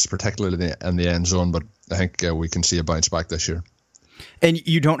drops, particularly in the end zone. But I think we can see a bounce back this year. And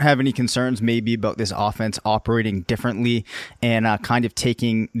you don't have any concerns maybe about this offense operating differently and kind of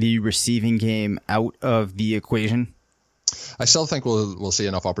taking the receiving game out of the equation? I still think we'll see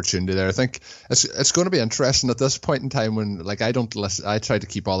enough opportunity there. I think it's going to be interesting at this point in time when I don't listen. I try to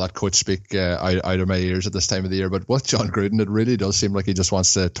keep all that coach speak out of my ears at this time of the year. But with John Gruden, it really does seem like he just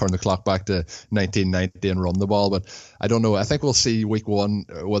wants to turn the clock back to 1990 and run the ball. But I don't know. I think we'll see week one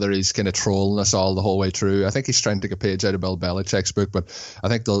whether he's kind of trolling us all the whole way through. I think he's trying to take a page out of Bill Belichick's book, but I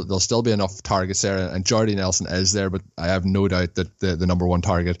think there'll still be enough targets there. And Jordy Nelson is there, but I have no doubt that the number one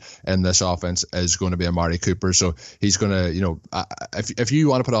target in this offense is going to be Amari Cooper. So he's going to, if you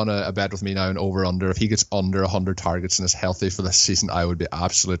want to put on a bet with me now, an over under, if he gets under 100 targets and is healthy for this season, I would be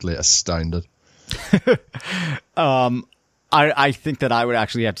absolutely astounded. I think that I would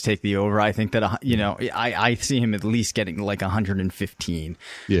actually have to take the over. I think that, I see him at least getting like 115.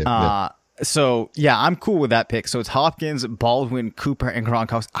 Yeah. So, yeah, I'm cool with that pick. So it's Hopkins, Baldwin, Cooper, and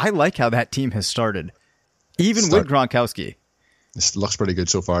Gronkowski. I like how that team has started, even with Gronkowski. This looks pretty good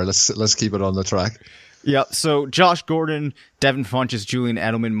so far. Let's keep it on the track. Yeah, so Josh Gordon, Devin Funchess, Julian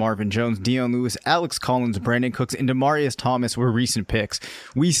Edelman, Marvin Jones, Dion Lewis, Alex Collins, Brandon Cooks, and Demaryius Thomas were recent picks.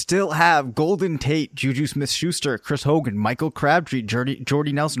 We still have Golden Tate, Juju Smith-Schuster, Chris Hogan, Michael Crabtree,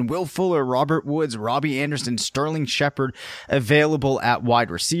 Jordy Nelson, Will Fuller, Robert Woods, Robbie Anderson, Sterling Shepard available at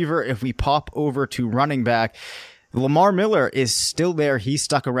wide receiver. If we pop over to running back, Lamar Miller is still there. He's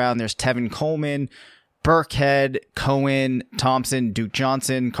stuck around. There's Tevin Coleman, Burkhead, Cohen, Thompson, Duke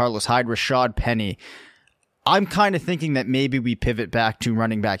Johnson, Carlos Hyde, Rashad Penny. I'm kind of thinking that maybe we pivot back to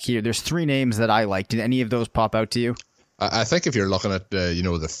running back here. There's three names that I like. Did any of those pop out to you? I think if you're looking at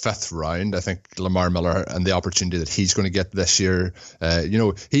the fifth round, I think Lamar Miller and the opportunity that he's going to get this year,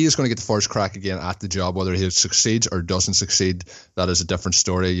 he is going to get the first crack again at the job. Whether he succeeds or doesn't succeed, that is a different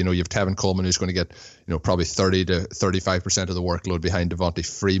story. You have Tevin Coleman, who's going to get probably 30 to 35% of the workload behind Devontae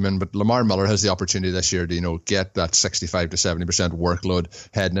Freeman, but Lamar Miller has the opportunity this year to get that 65 to 70% workload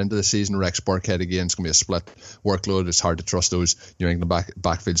heading into the season. Rex Burkhead again, it's going to be a split workload. It's hard to trust those New England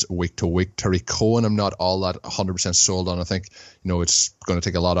backfields week to week. Tariq Cohen, I'm not all that 100% sold on. I think it's going to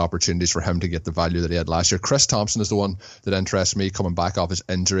take a lot of opportunities for him to get the value that he had last year. Chris Thompson is the one that interests me, coming back off his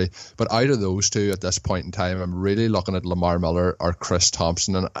injury. But out of those two at this point in time, I'm really looking at Lamar Miller or Chris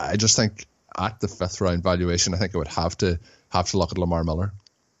Thompson, and I just think at the fifth round valuation, I think I would have to look at Lamar Miller.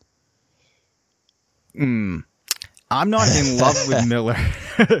 I'm not in love with Miller.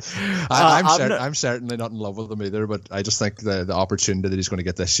 I'm certainly not in love with him either, but I just think the opportunity that he's going to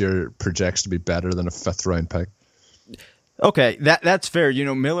get this year projects to be better than a 5th round pick. Okay, that's fair.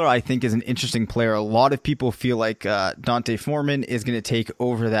 Miller, I think, is an interesting player. A lot of people feel like Dante Foreman is going to take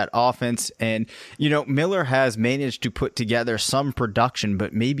over that offense. And, Miller has managed to put together some production,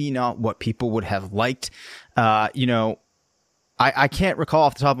 but maybe not what people would have liked. I can't recall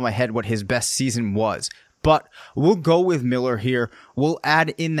off the top of my head what his best season was. But we'll go with Miller here. We'll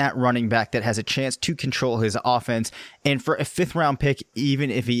add in that running back that has a chance to control his offense. And for a 5th round pick, even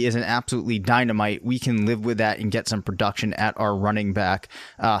if he isn't absolutely dynamite, we can live with that and get some production at our running back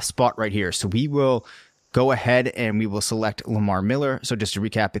spot right here. So we will go ahead and we will select Lamar Miller. So just to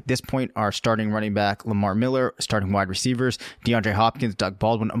recap, at this point, our starting running back, Lamar Miller, starting wide receivers, DeAndre Hopkins, Doug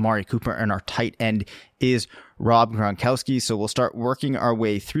Baldwin, Amari Cooper, and our tight end is Rob Gronkowski. So we'll start working our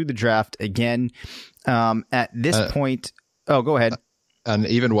way through the draft again. At this point, go ahead. And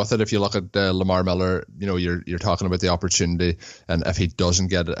even with it, if you look at Lamar Miller, you're talking about the opportunity, and if he doesn't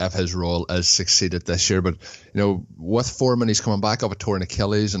get it, if his role is succeeded this year, but with Foreman, he's coming back off a torn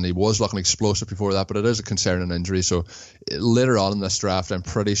Achilles, and he was looking explosive before that, but it is a concerning injury. So later on in this draft, I'm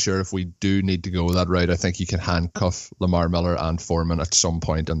pretty sure if we do need to go that route, I think you can handcuff Lamar Miller and Foreman at some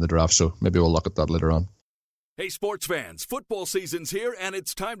point in the draft. So maybe we'll look at that later on. Hey, sports fans, football season's here, and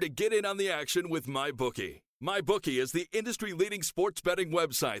it's time to get in on the action with MyBookie. MyBookie is the industry-leading sports betting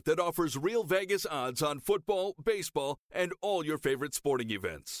website that offers real Vegas odds on football, baseball, and all your favorite sporting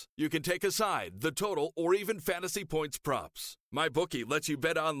events. You can take a side, the total, or even fantasy points props. MyBookie lets you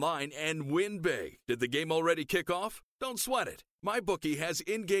bet online and win big. Did the game already kick off? Don't sweat it. MyBookie has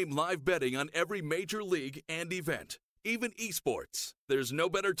in-game live betting on every major league and event, even esports. There's no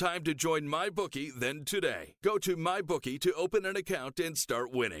better time to join MyBookie than today. Go to MyBookie to open an account and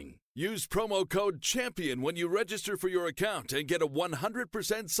start winning. Use promo code CHAMPION when you register for your account and get a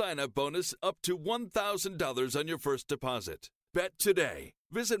 100% sign-up bonus up to $1,000 on your first deposit. Bet today.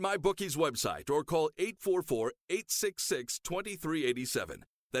 Visit MyBookie's website or call 844-866-2387.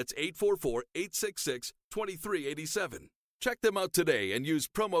 That's 844-866-2387. Check them out today and use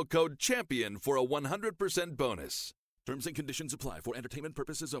promo code CHAMPION for a 100% bonus. Terms and conditions apply for entertainment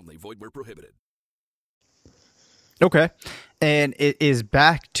purposes only. Void where prohibited. Okay. And it is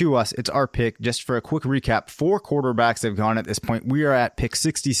back to us. It's our pick. Just for a quick recap, 4 quarterbacks have gone at this point. We are at pick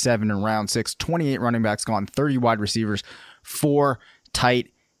 67 in round 6, 28 running backs gone, 30 wide receivers, 4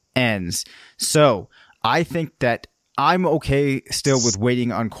 tight ends. So I think that I'm okay still with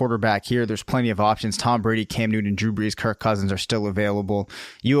waiting on quarterback here. There's plenty of options. Tom Brady, Cam Newton, Drew Brees, Kirk Cousins are still available.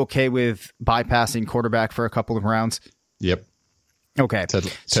 You okay with bypassing quarterback for a couple of rounds? Yep. Okay. To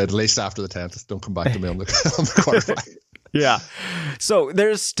at least after the 10th. Don't come back to me on the quarterback. Yeah. So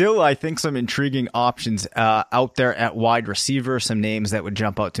there's still, I think, some intriguing options out there at wide receiver. Some names that would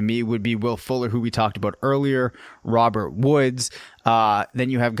jump out to me would be Will Fuller, who we talked about earlier, Robert Woods. Then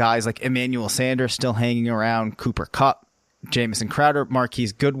you have guys like Emmanuel Sanders still hanging around, Cooper Kupp, Jamison Crowder,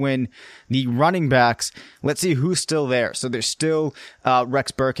 Marquise Goodwin. The running backs, let's see who's still there. So there's still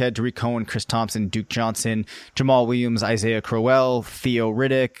Rex Burkhead, Tariq Cohen, Chris Thompson, Duke Johnson, Jamal Williams, Isaiah Crowell, Theo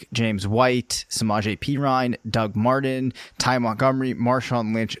Riddick, James White, Samaje Perine, Doug Martin, Ty Montgomery,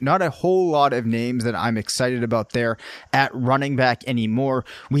 Marshawn Lynch. Not a whole lot of names that I'm excited about there at running back anymore.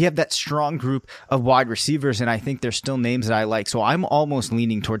 We have that strong group of wide receivers, and I think there's still names that I like. So I'm almost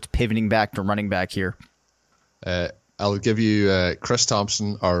leaning towards pivoting back to running back here. I'll give you Chris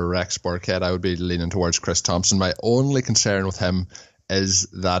Thompson or Rex Burkhead. I would be leaning towards Chris Thompson. My only concern with him is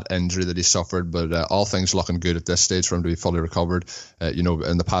that injury that he suffered, but all things looking good at this stage for him to be fully recovered.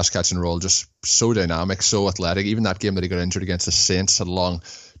 In the pass catching role, just so dynamic, so athletic. Even that game that he got injured against the Saints had a long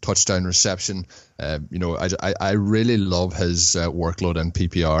touchdown reception. I really love his workload in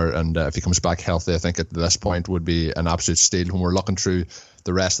PPR, and if he comes back healthy, I think at this point would be an absolute steal. When we're looking through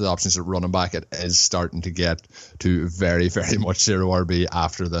the rest of the options at running back, it is starting to get to very, very much zero RB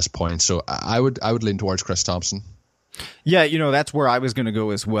after this point. So I would lean towards Chris Thompson. Yeah, that's where I was going to go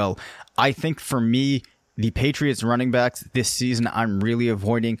as well. I think for me, the Patriots running backs this season, I'm really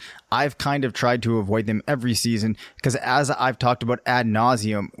avoiding. I've kind of tried to avoid them every season because, as I've talked about ad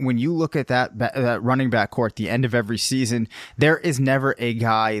nauseum, when you look at that running back core at the end of every season, there is never a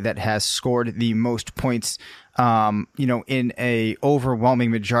guy that has scored the most points in a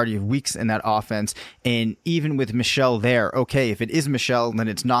overwhelming majority of weeks in that offense. And even with Michelle there, okay, if it is Michelle, then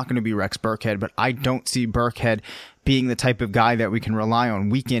it's not going to be Rex Burkhead, but I don't see Burkhead being the type of guy that we can rely on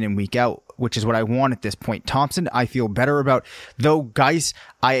week in and week out, which is what I want at this point. Thompson, I feel better about. Though Geis,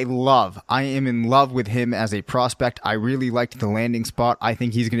 I am in love with him as a prospect. I really liked the landing spot. I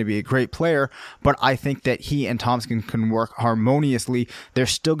think he's going to be a great player, but I think that he and Thompson can work harmoniously. There's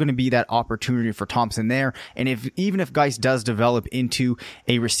still going to be that opportunity for Thompson there. And even if Geis does develop into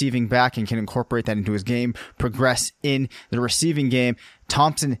a receiving back and can incorporate that into his game, progress in the receiving game,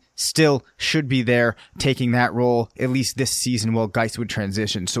 Thompson still should be there taking that role, at least this season, while Geis would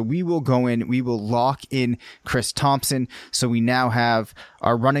transition. So we will go in, we will lock in Chris Thompson. So we now have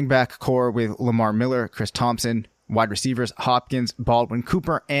our running back core with Lamar Miller, Chris Thompson, wide receivers, Hopkins, Baldwin,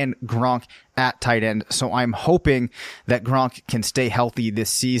 Cooper, and Gronk at tight end. So I'm hoping that Gronk can stay healthy this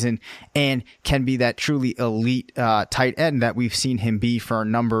season and can be that truly elite tight end that we've seen him be for a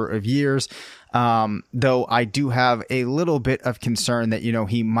number of years. Though I do have a little bit of concern that,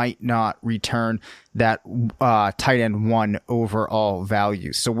 he might not return that tight end 1 overall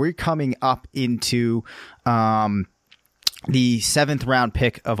value. So we're coming up into the 7th round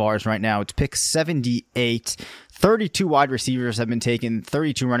pick of ours right now. It's pick 78. 32 wide receivers have been taken,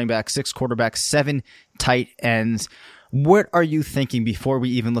 32 running backs, 6 quarterbacks, 7 tight ends. What are you thinking before we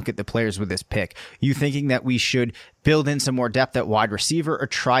even look at the players with this pick? You thinking that we should build in some more depth at wide receiver or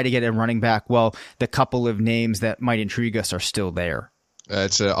try to get a running back? Well, the couple of names that might intrigue us are still there.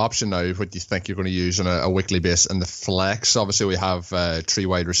 It's an option now, what you think you're going to use on a weekly basis. And the flex, obviously we have 3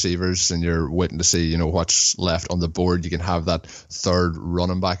 wide receivers and you're waiting to see, what's left on the board. You can have that third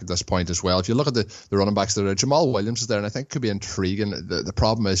running back at this point as well. If you look at the running backs there, Jamal Williams is there and I think could be intriguing. The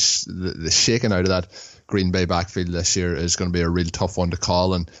problem is the shaking out of that Green Bay backfield this year is going to be a real tough one to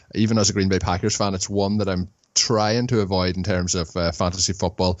call. And even as a Green Bay Packers fan, it's one that I'm trying to avoid in terms of fantasy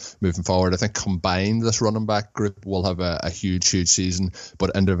football moving forward. I think combined this running back group will have a huge season,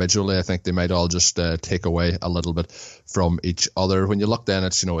 but individually I think they might all just take away a little bit from each other. When you look then,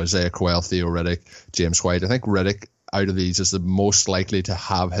 it's Isaiah Crowell, Theo Riddick, James White. I think Riddick out of these is the most likely to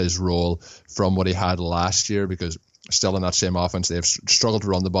have his role from what he had last year, because still in that same offense, they've struggled to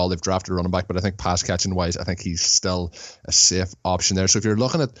run the ball. They've drafted a running back, but I think pass catching wise, I think he's still a safe option there. So if you're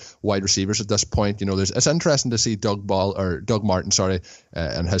looking at wide receivers at this point, it's interesting to see Doug Martin,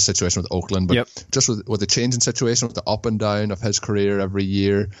 and his situation with Oakland. But just with the changing situation, with the up and down of his career every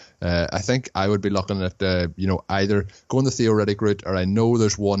year, I think I would be looking at either going the Theo Riddick route, or I know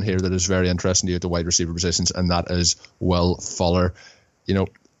there's one here that is very interesting to you at the wide receiver positions, and that is Will Fuller.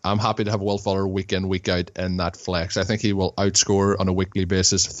 I'm happy to have Will Fuller week in, week out in that flex. I think he will outscore on a weekly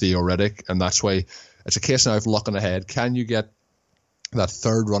basis Theo Riddick, and that's why it's a case now of looking ahead. Can you get that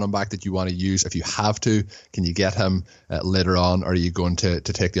third running back that you want to use? If you have to, can you get him later on, or are you going to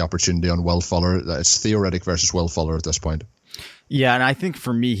take the opportunity on Will Fuller? It's Theo Riddick versus Will Fuller at this point. Yeah, and I think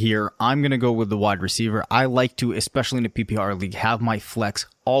for me here, I'm going to go with the wide receiver. I like to, especially in a PPR league, have my flex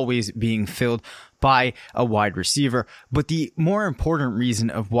always being filled by a wide receiver. But the more important reason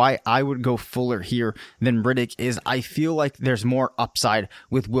of why I would go Fuller here than Riddick is I feel like there's more upside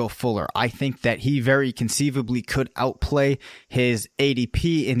with Will Fuller. I think that he very conceivably could outplay his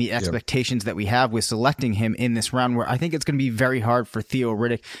ADP in the expectations that we have with selecting him in this round, where I think it's going to be very hard for Theo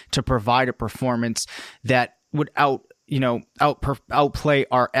Riddick to provide a performance that would outplay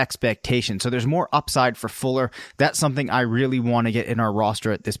our expectations. So there's more upside for Fuller. That's something I really want to get in our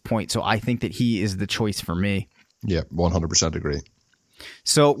roster at this point. So I think that he is the choice for me. Yeah, 100% agree.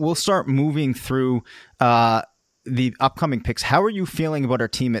 So we'll start moving through the upcoming picks. How are you feeling about our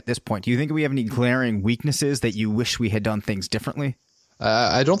team at this point? Do you think we have any glaring weaknesses that you wish we had done things differently?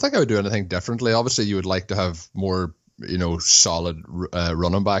 I don't think I would do anything differently. Obviously, you would like to have more solid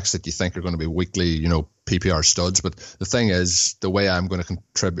running backs that you think are going to be weekly, PPR studs. But the thing is, the way I'm going to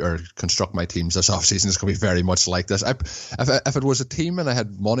contribute or construct my teams this offseason is going to be very much like this. If it was a team and I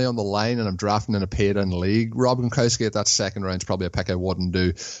had money on the line and I'm drafting in a paid-in league, Rob Gronkowski at that second round is probably a pick I wouldn't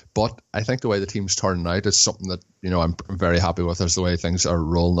do. But I think the way the team's turning out is something that, I'm very happy with, is the way things are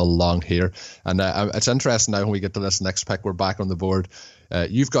rolling along here. And it's interesting now when we get to this next pick, we're back on the board.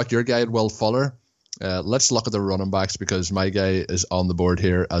 You've got your guy, Will Fuller. Let's look at the running backs, because my guy is on the board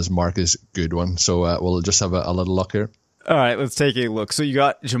here as Marcus Goodwin. So we'll just have a little look here. All right, let's take a look. So you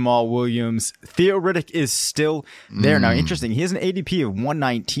got Jamal Williams. Theo Riddick is still there. Now, interesting. He has an ADP of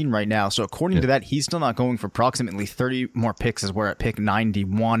 119 right now. So according to that, he's still not going for approximately 30 more picks as we're at pick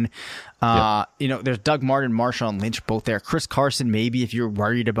 91. There's Doug Martin, Marshawn Lynch, both there. Chris Carson, maybe if you're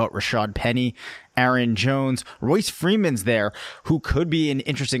worried about Rashad Penny. Aaron Jones. Royce Freeman's there, who could be an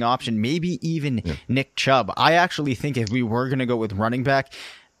interesting option. Maybe even Nick Chubb. I actually think if we were going to go with running back,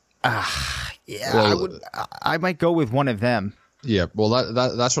 I might go with one of them. Yeah, well,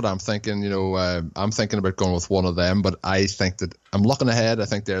 that's what I'm thinking. I'm thinking about going with one of them, but I think that I'm looking ahead. I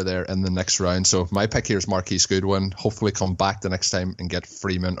think they're there in the next round. So my pick here is Marquise Goodwin. Hopefully come back the next time and get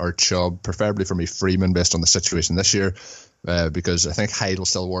Freeman or Chubb, preferably for me Freeman based on the situation this year, because I think Hyde will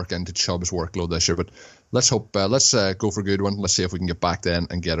still work into Chubb's workload this year. But let's go for Goodwin. Let's see if we can get back then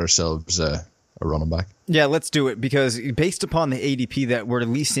and get ourselves a running back. Yeah, let's do it, because based upon the ADP that we're at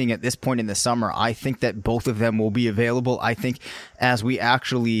least seeing at this point in the summer, I think that both of them will be available. I think as we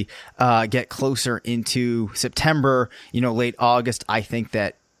actually get closer into September, late August, I think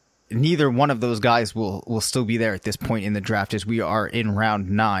that neither one of those guys will still be there at this point in the draft, as we are in round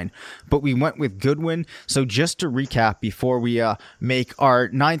 9. But we went with Goodwin. So just to recap, before we make our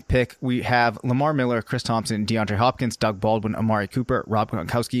 9th pick, we have Lamar Miller, Chris Thompson, DeAndre Hopkins, Doug Baldwin, Amari Cooper, Rob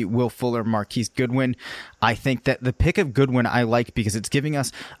Gronkowski, Will Fuller, Marquise Goodwin. I think that the pick of Goodwin I like because it's giving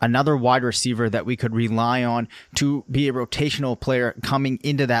us another wide receiver that we could rely on to be a rotational player coming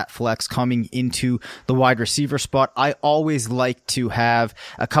into that flex, coming into the wide receiver spot. I always like to have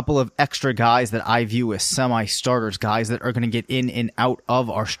a couple of extra guys that I view as semi-starters, guys that are going to get in and out of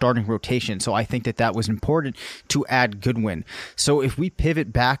our starting rotation. So I think that was important to add Goodwin. So if we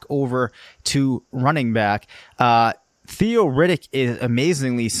pivot back over to running back, Theo Riddick is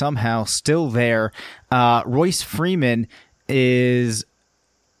amazingly somehow still there. Royce Freeman is...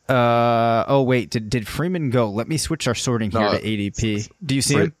 did Freeman go? Let me switch our sorting here to ADP. Do you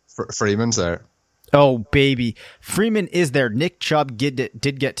see him? Freeman's there. Oh, baby. Freeman is there. Nick Chubb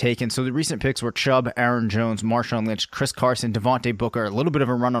did get taken. So the recent picks were Chubb, Aaron Jones, Marshawn Lynch, Chris Carson, Devontae Booker. A little bit of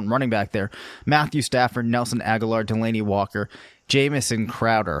a run on running back there. Matthew Stafford, Nelson Aguilar, Delaney Walker, Jamison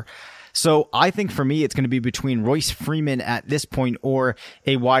Crowder. So I think for me, it's going to be between Royce Freeman at this point or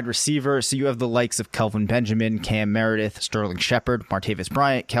a wide receiver. So you have the likes of Kelvin Benjamin, Cam Meredith, Sterling Shepard, Martavis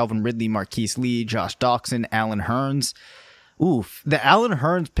Bryant, Calvin Ridley, Marquise Lee, Josh Doxson, Alan Hearns. Oof, the Alan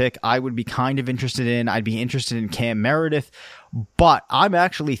Hearns pick I would be kind of interested in. I'd be interested in Cam Meredith, but I'm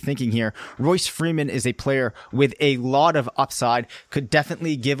actually thinking here, Royce Freeman is a player with a lot of upside, could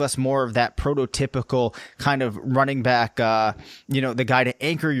definitely give us more of that prototypical kind of running back, the guy to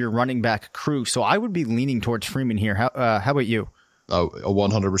anchor your running back crew. So I would be leaning towards Freeman here. How about you?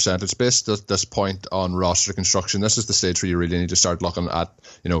 100%. It's based at this point on roster construction. This is the stage where you really need to start looking at,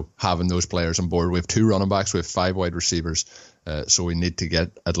 having those players on board. We have 2 running backs, we have 5 wide receivers. So we need to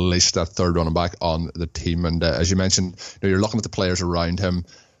get at least that third running back on the team. And as you mentioned, you're looking at the players around him.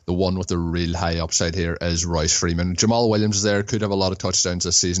 The one with the real high upside here is Royce Freeman. Jamal Williams is there, could have a lot of touchdowns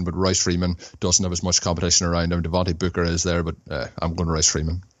this season, but Royce Freeman doesn't have as much competition around him. Devontae Booker is there, but I'm going to Royce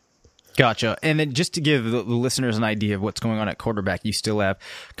Freeman. Gotcha. And then just to give the listeners an idea of what's going on at quarterback, you still have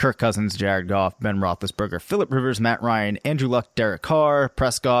Kirk Cousins, Jared Goff, Ben Roethlisberger, Phillip Rivers, Matt Ryan, Andrew Luck, Derek Carr,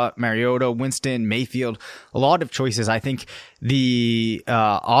 Prescott, Mariota, Winston, Mayfield. A lot of choices. I think the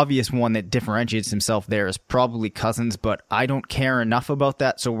obvious one that differentiates himself there is probably Cousins, but I don't care enough about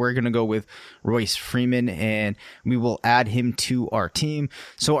that, so we're going to go with Royce Freeman, and we will add him to our team.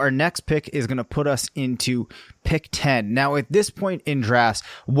 So our next pick is going to put us into pick 10. Now, at this point in drafts,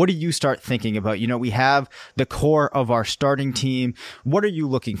 what do you start thinking about? We have the core of our starting team. What are you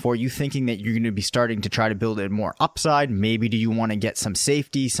looking for? Are you thinking that you're going to be starting to try to build in more upside? Maybe do you want to get some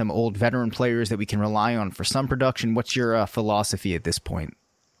safety, some old veteran players that we can rely on for some production? What's your philosophy at this point?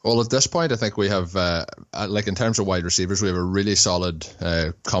 Well, at this point, I think we have, in terms of wide receivers, we have a really solid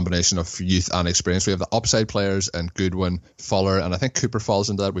combination of youth and experience. We have the upside players and Goodwin, Fuller, and I think Cooper falls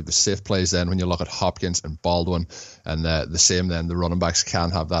into that. We have the safe plays then when you look at Hopkins and Baldwin, and the same then, the running backs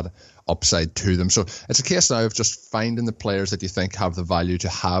can have that upside to them. So it's a case now of just finding the players that you think have the value to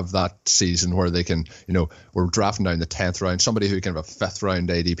have that season where they can, we're drafting down the 10th round, somebody who can have a 5th round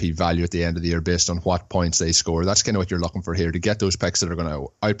ADP value at the end of the year based on what points they score. That's kind of what you're looking for here, to get those picks that are going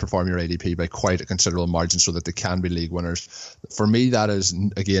to outperform your ADP by quite a considerable margin so that they can be league winners. For me, that is,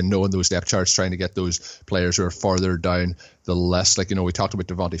 again, knowing those depth charts, trying to get those players who are further down the list. We talked about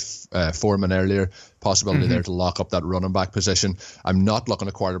Devontae Foreman earlier. possibility there to lock up that running back position. I'm not looking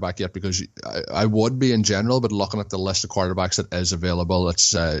at quarterback yet because I would be in general, but looking at the list of quarterbacks that is available,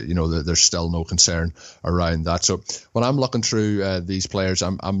 it's there's still no concern around that. So when I'm looking through these players,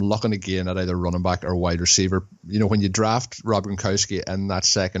 I'm looking again at either running back or wide receiver. When you draft Rob Gronkowski in that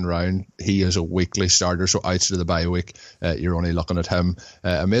second round, he is a weekly starter, so outside of the bye week, you're only looking at him.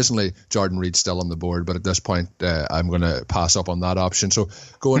 Amazingly, Jordan Reed's still on the board, but at this point, I'm going to pass up on that option. So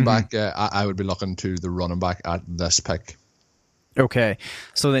going back, I would be looking to the running back at this pick. Okay,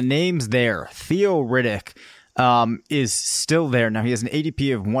 so the name's there. Theo Riddick is still there. Now, he has an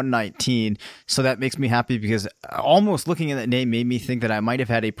ADP of 119, so that makes me happy because almost looking at that name made me think that I might have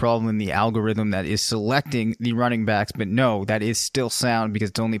had a problem in the algorithm that is selecting the running backs, but no, that is still sound because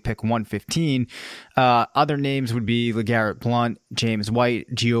it's only pick 115. Other names would be LeGarrette Blount, James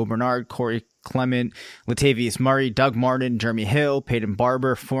White, Gio Bernard, Corey Clement, Latavius Murray, Doug Martin, Jeremy Hill, Peyton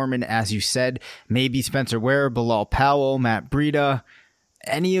Barber, Foreman, as you said, maybe Spencer Ware, Bilal Powell, Matt Breida.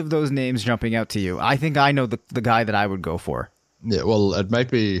 Any of those names jumping out to you? I think I know the guy that I would go for. Yeah, well, it might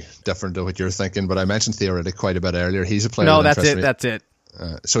be different to what you're thinking, but I mentioned Theo Riddick quite a bit earlier. He's a player. No, that's it.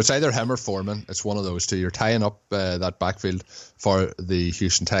 So it's either him or Foreman. It's one of those two. You're tying up that backfield for the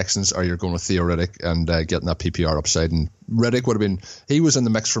Houston Texans, or you're going with Theo Riddick and getting that PPR upside. And Riddick would have been, he was in the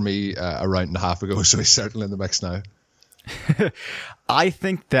mix for me a round and a half ago, so he's certainly in the mix now. I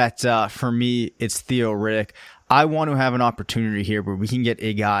think that for me, it's Theo Riddick. I want to have an opportunity here where we can get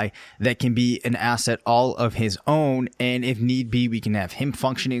a guy that can be an asset all of his own, and if need be, we can have him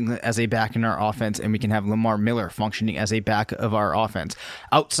functioning as a back in our offense, and we can have Lamar Miller functioning as a back of our offense.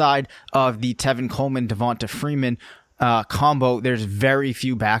 Outside of the Tevin Coleman, Devonta Freeman combo, there's very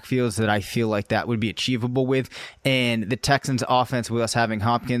few backfields that I feel like that would be achievable with. And the Texans offense with us having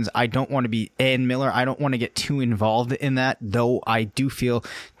Hopkins, I don't want to be, and Miller, I don't want to get too involved in that, though I do feel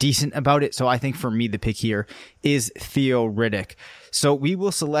decent about it. So I think for me, the pick here is Theo Riddick. So we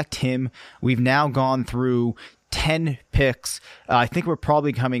will select him. We've now gone through 10 picks. I think we're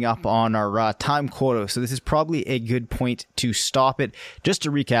probably coming up on our time quota, so this is probably a good point to stop it. Just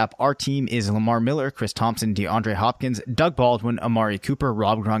to recap, our team is Lamar Miller, Chris Thompson, DeAndre Hopkins, Doug Baldwin, Amari Cooper,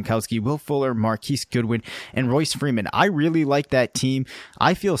 Rob Gronkowski, Will Fuller, Marquise Goodwin, and Royce Freeman. I really like that team.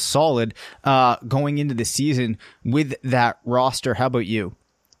 I feel solid going into the season with that roster. How about you?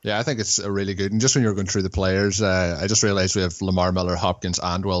 Yeah, I think it's really good. And just when you're going through the players, I just realized we have Lamar Miller, Hopkins,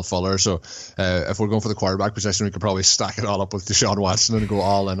 and Will Fuller. So if we're going for the quarterback position, we could probably stack it all up with Deshaun Watson and go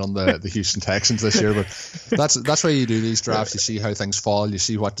all in on the Houston Texans this year. But that's why you do these drafts. You see how things fall. You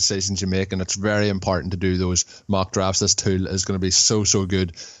see what decisions you make. And it's very important to do those mock drafts. This tool is going to be so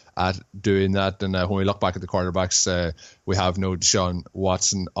good at doing that. And when we look back at the quarterbacks, we have no Deshaun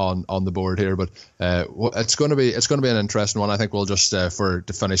Watson on the board here, but it's going to be an interesting one. I think we'll just to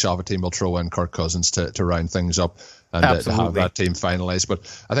finish off a team, we'll throw in Kirk Cousins to round things up and to have that team finalized. But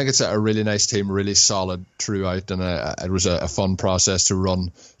I think it's a really nice team, really solid throughout, and it was a fun process to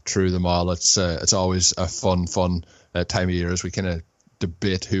run through them all. It's always a fun time of year as we kind of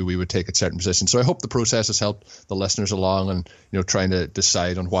debate who we would take at certain positions. So I hope the process has helped the listeners along and trying to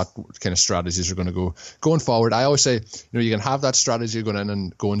decide on what kind of strategies are going to go going forward. I always say you can have that strategy going in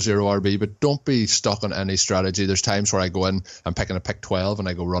and going 0 RB, but don't be stuck on any strategy. There's times where I go in, I'm picking a pick 12 and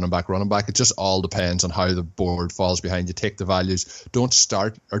I go running back. It just all depends on how the board falls behind you. Take the values. Don't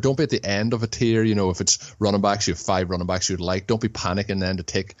start or don't be at the end of a tier. If it's running backs, you have 5 running backs you'd like. Don't be panicking then to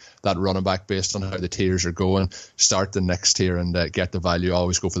take that running back based on how the tiers are going. Start the next tier and get the value.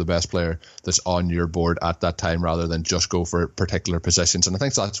 Always go for the best player that's on your board at that time rather than just go for particular positions. And I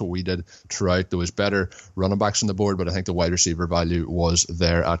think that's what we did throughout. There was better running backs on the board, but I think the wide receiver value was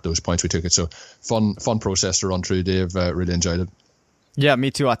there at those points we took it. So fun process to run through, Dave. Really enjoyed it. Yeah,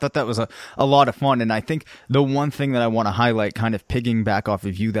 me too. I thought that was a lot of fun. And I think the one thing that I want to highlight, kind of pigging back off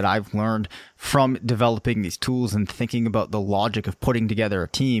of you, that I've learned from developing these tools and thinking about the logic of putting together a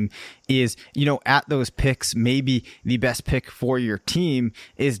team is, at those picks, maybe the best pick for your team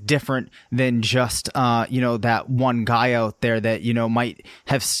is different than just, that one guy out there that, might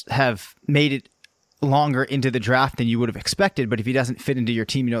have made it longer into the draft than you would have expected. But if he doesn't fit into your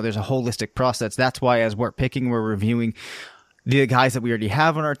team, there's a holistic process. That's why as we're picking, we're reviewing the guys that we already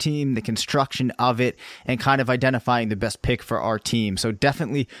have on our team, the construction of it, and kind of identifying the best pick for our team. So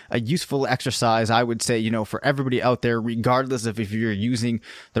definitely a useful exercise, I would say, for everybody out there, regardless of if you're using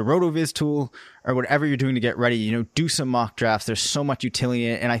the RotoViz tool or whatever you're doing to get ready, do some mock drafts. There's so much utility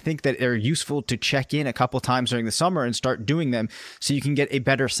in it, and I think that they're useful to check in a couple times during the summer and start doing them so you can get a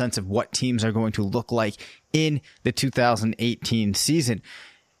better sense of what teams are going to look like in the 2018 season.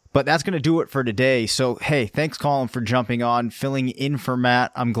 But that's going to do it for today. So, hey, thanks, Colin, for jumping on, filling in for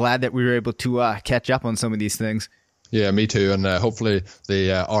Matt. I'm glad that we were able to catch up on some of these things. Yeah, me too. And hopefully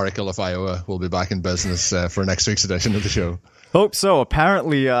the Oracle of Iowa will be back in business for next week's edition of the show. Hope so.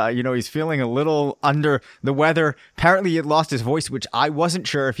 Apparently, he's feeling a little under the weather. Apparently, he had lost his voice, which I wasn't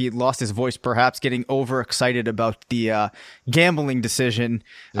sure if he had lost his voice, perhaps getting overexcited about the gambling decision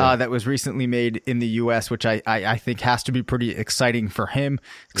that was recently made in the U.S., which I think has to be pretty exciting for him.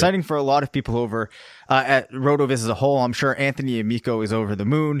 Exciting for a lot of people over at RotoViz as a whole. I'm sure Anthony Amico is over the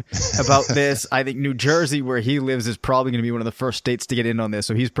moon about this. I think New Jersey, where he lives, is probably going to be one of the first states to get in on this,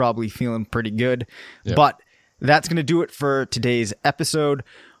 so he's probably feeling pretty good. Yeah. But that's going to do it for today's episode.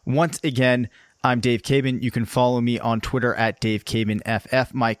 Once again, I'm Dave Cabin. You can follow me on Twitter at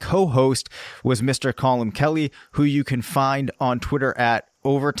DaveCabinFF. My co-host was Mr. Colin Kelly, who you can find on Twitter at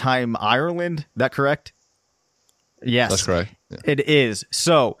Overtime Ireland. That correct? Yes. That's correct. Yeah. It is.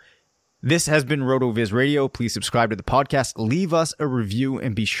 So this has been RotoViz Radio. Please subscribe to the podcast, leave us a review,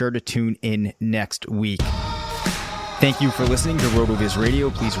 and be sure to tune in next week. Thank you for listening to RotoViz Radio.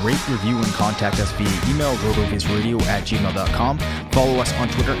 Please rate, review, and contact us via email, rotovizradio@gmail.com. Follow us on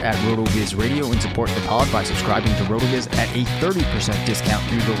Twitter at RotoViz Radio and support the pod by subscribing to RotoViz at a 30% discount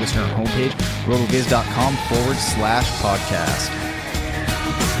through the listener homepage, rotoviz.com/podcast.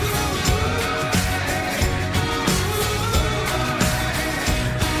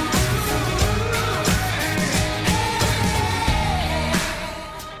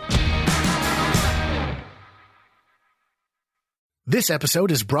 This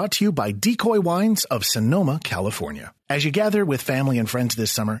episode is brought to you by Decoy Wines of Sonoma, California. As you gather with family and friends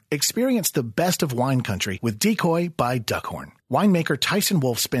this summer, experience the best of wine country with Decoy by Duckhorn. Winemaker Tyson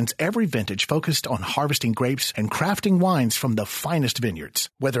Wolfe spends every vintage focused on harvesting grapes and crafting wines from the finest vineyards.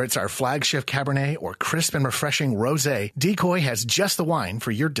 Whether it's our flagship Cabernet or crisp and refreshing Rosé, Decoy has just the wine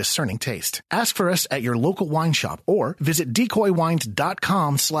for your discerning taste. Ask for us at your local wine shop or visit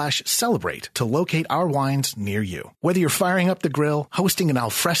decoywines.com/celebrate to locate our wines near you. Whether you're firing up the grill, hosting an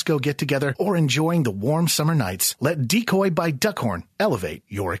alfresco get-together, or enjoying the warm summer nights, let Decoy by Duckhorn elevate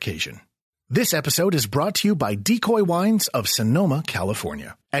your occasion. This episode is brought to you by Decoy Wines of Sonoma,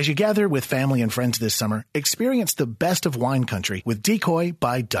 California. As you gather with family and friends this summer, experience the best of wine country with Decoy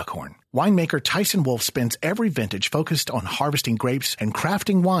by Duckhorn. Winemaker Tyson Wolfe spends every vintage focused on harvesting grapes and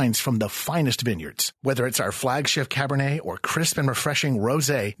crafting wines from the finest vineyards. Whether it's our flagship Cabernet or crisp and refreshing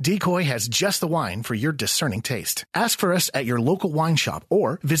Rosé, Decoy has just the wine for your discerning taste. Ask for us at your local wine shop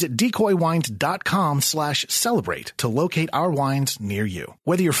or visit decoywines.com/celebrate to locate our wines near you.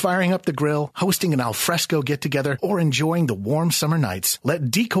 Whether you're firing up the grill, hosting an alfresco get-together, or enjoying the warm summer nights, let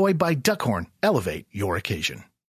Decoy by Duckhorn elevate your occasion.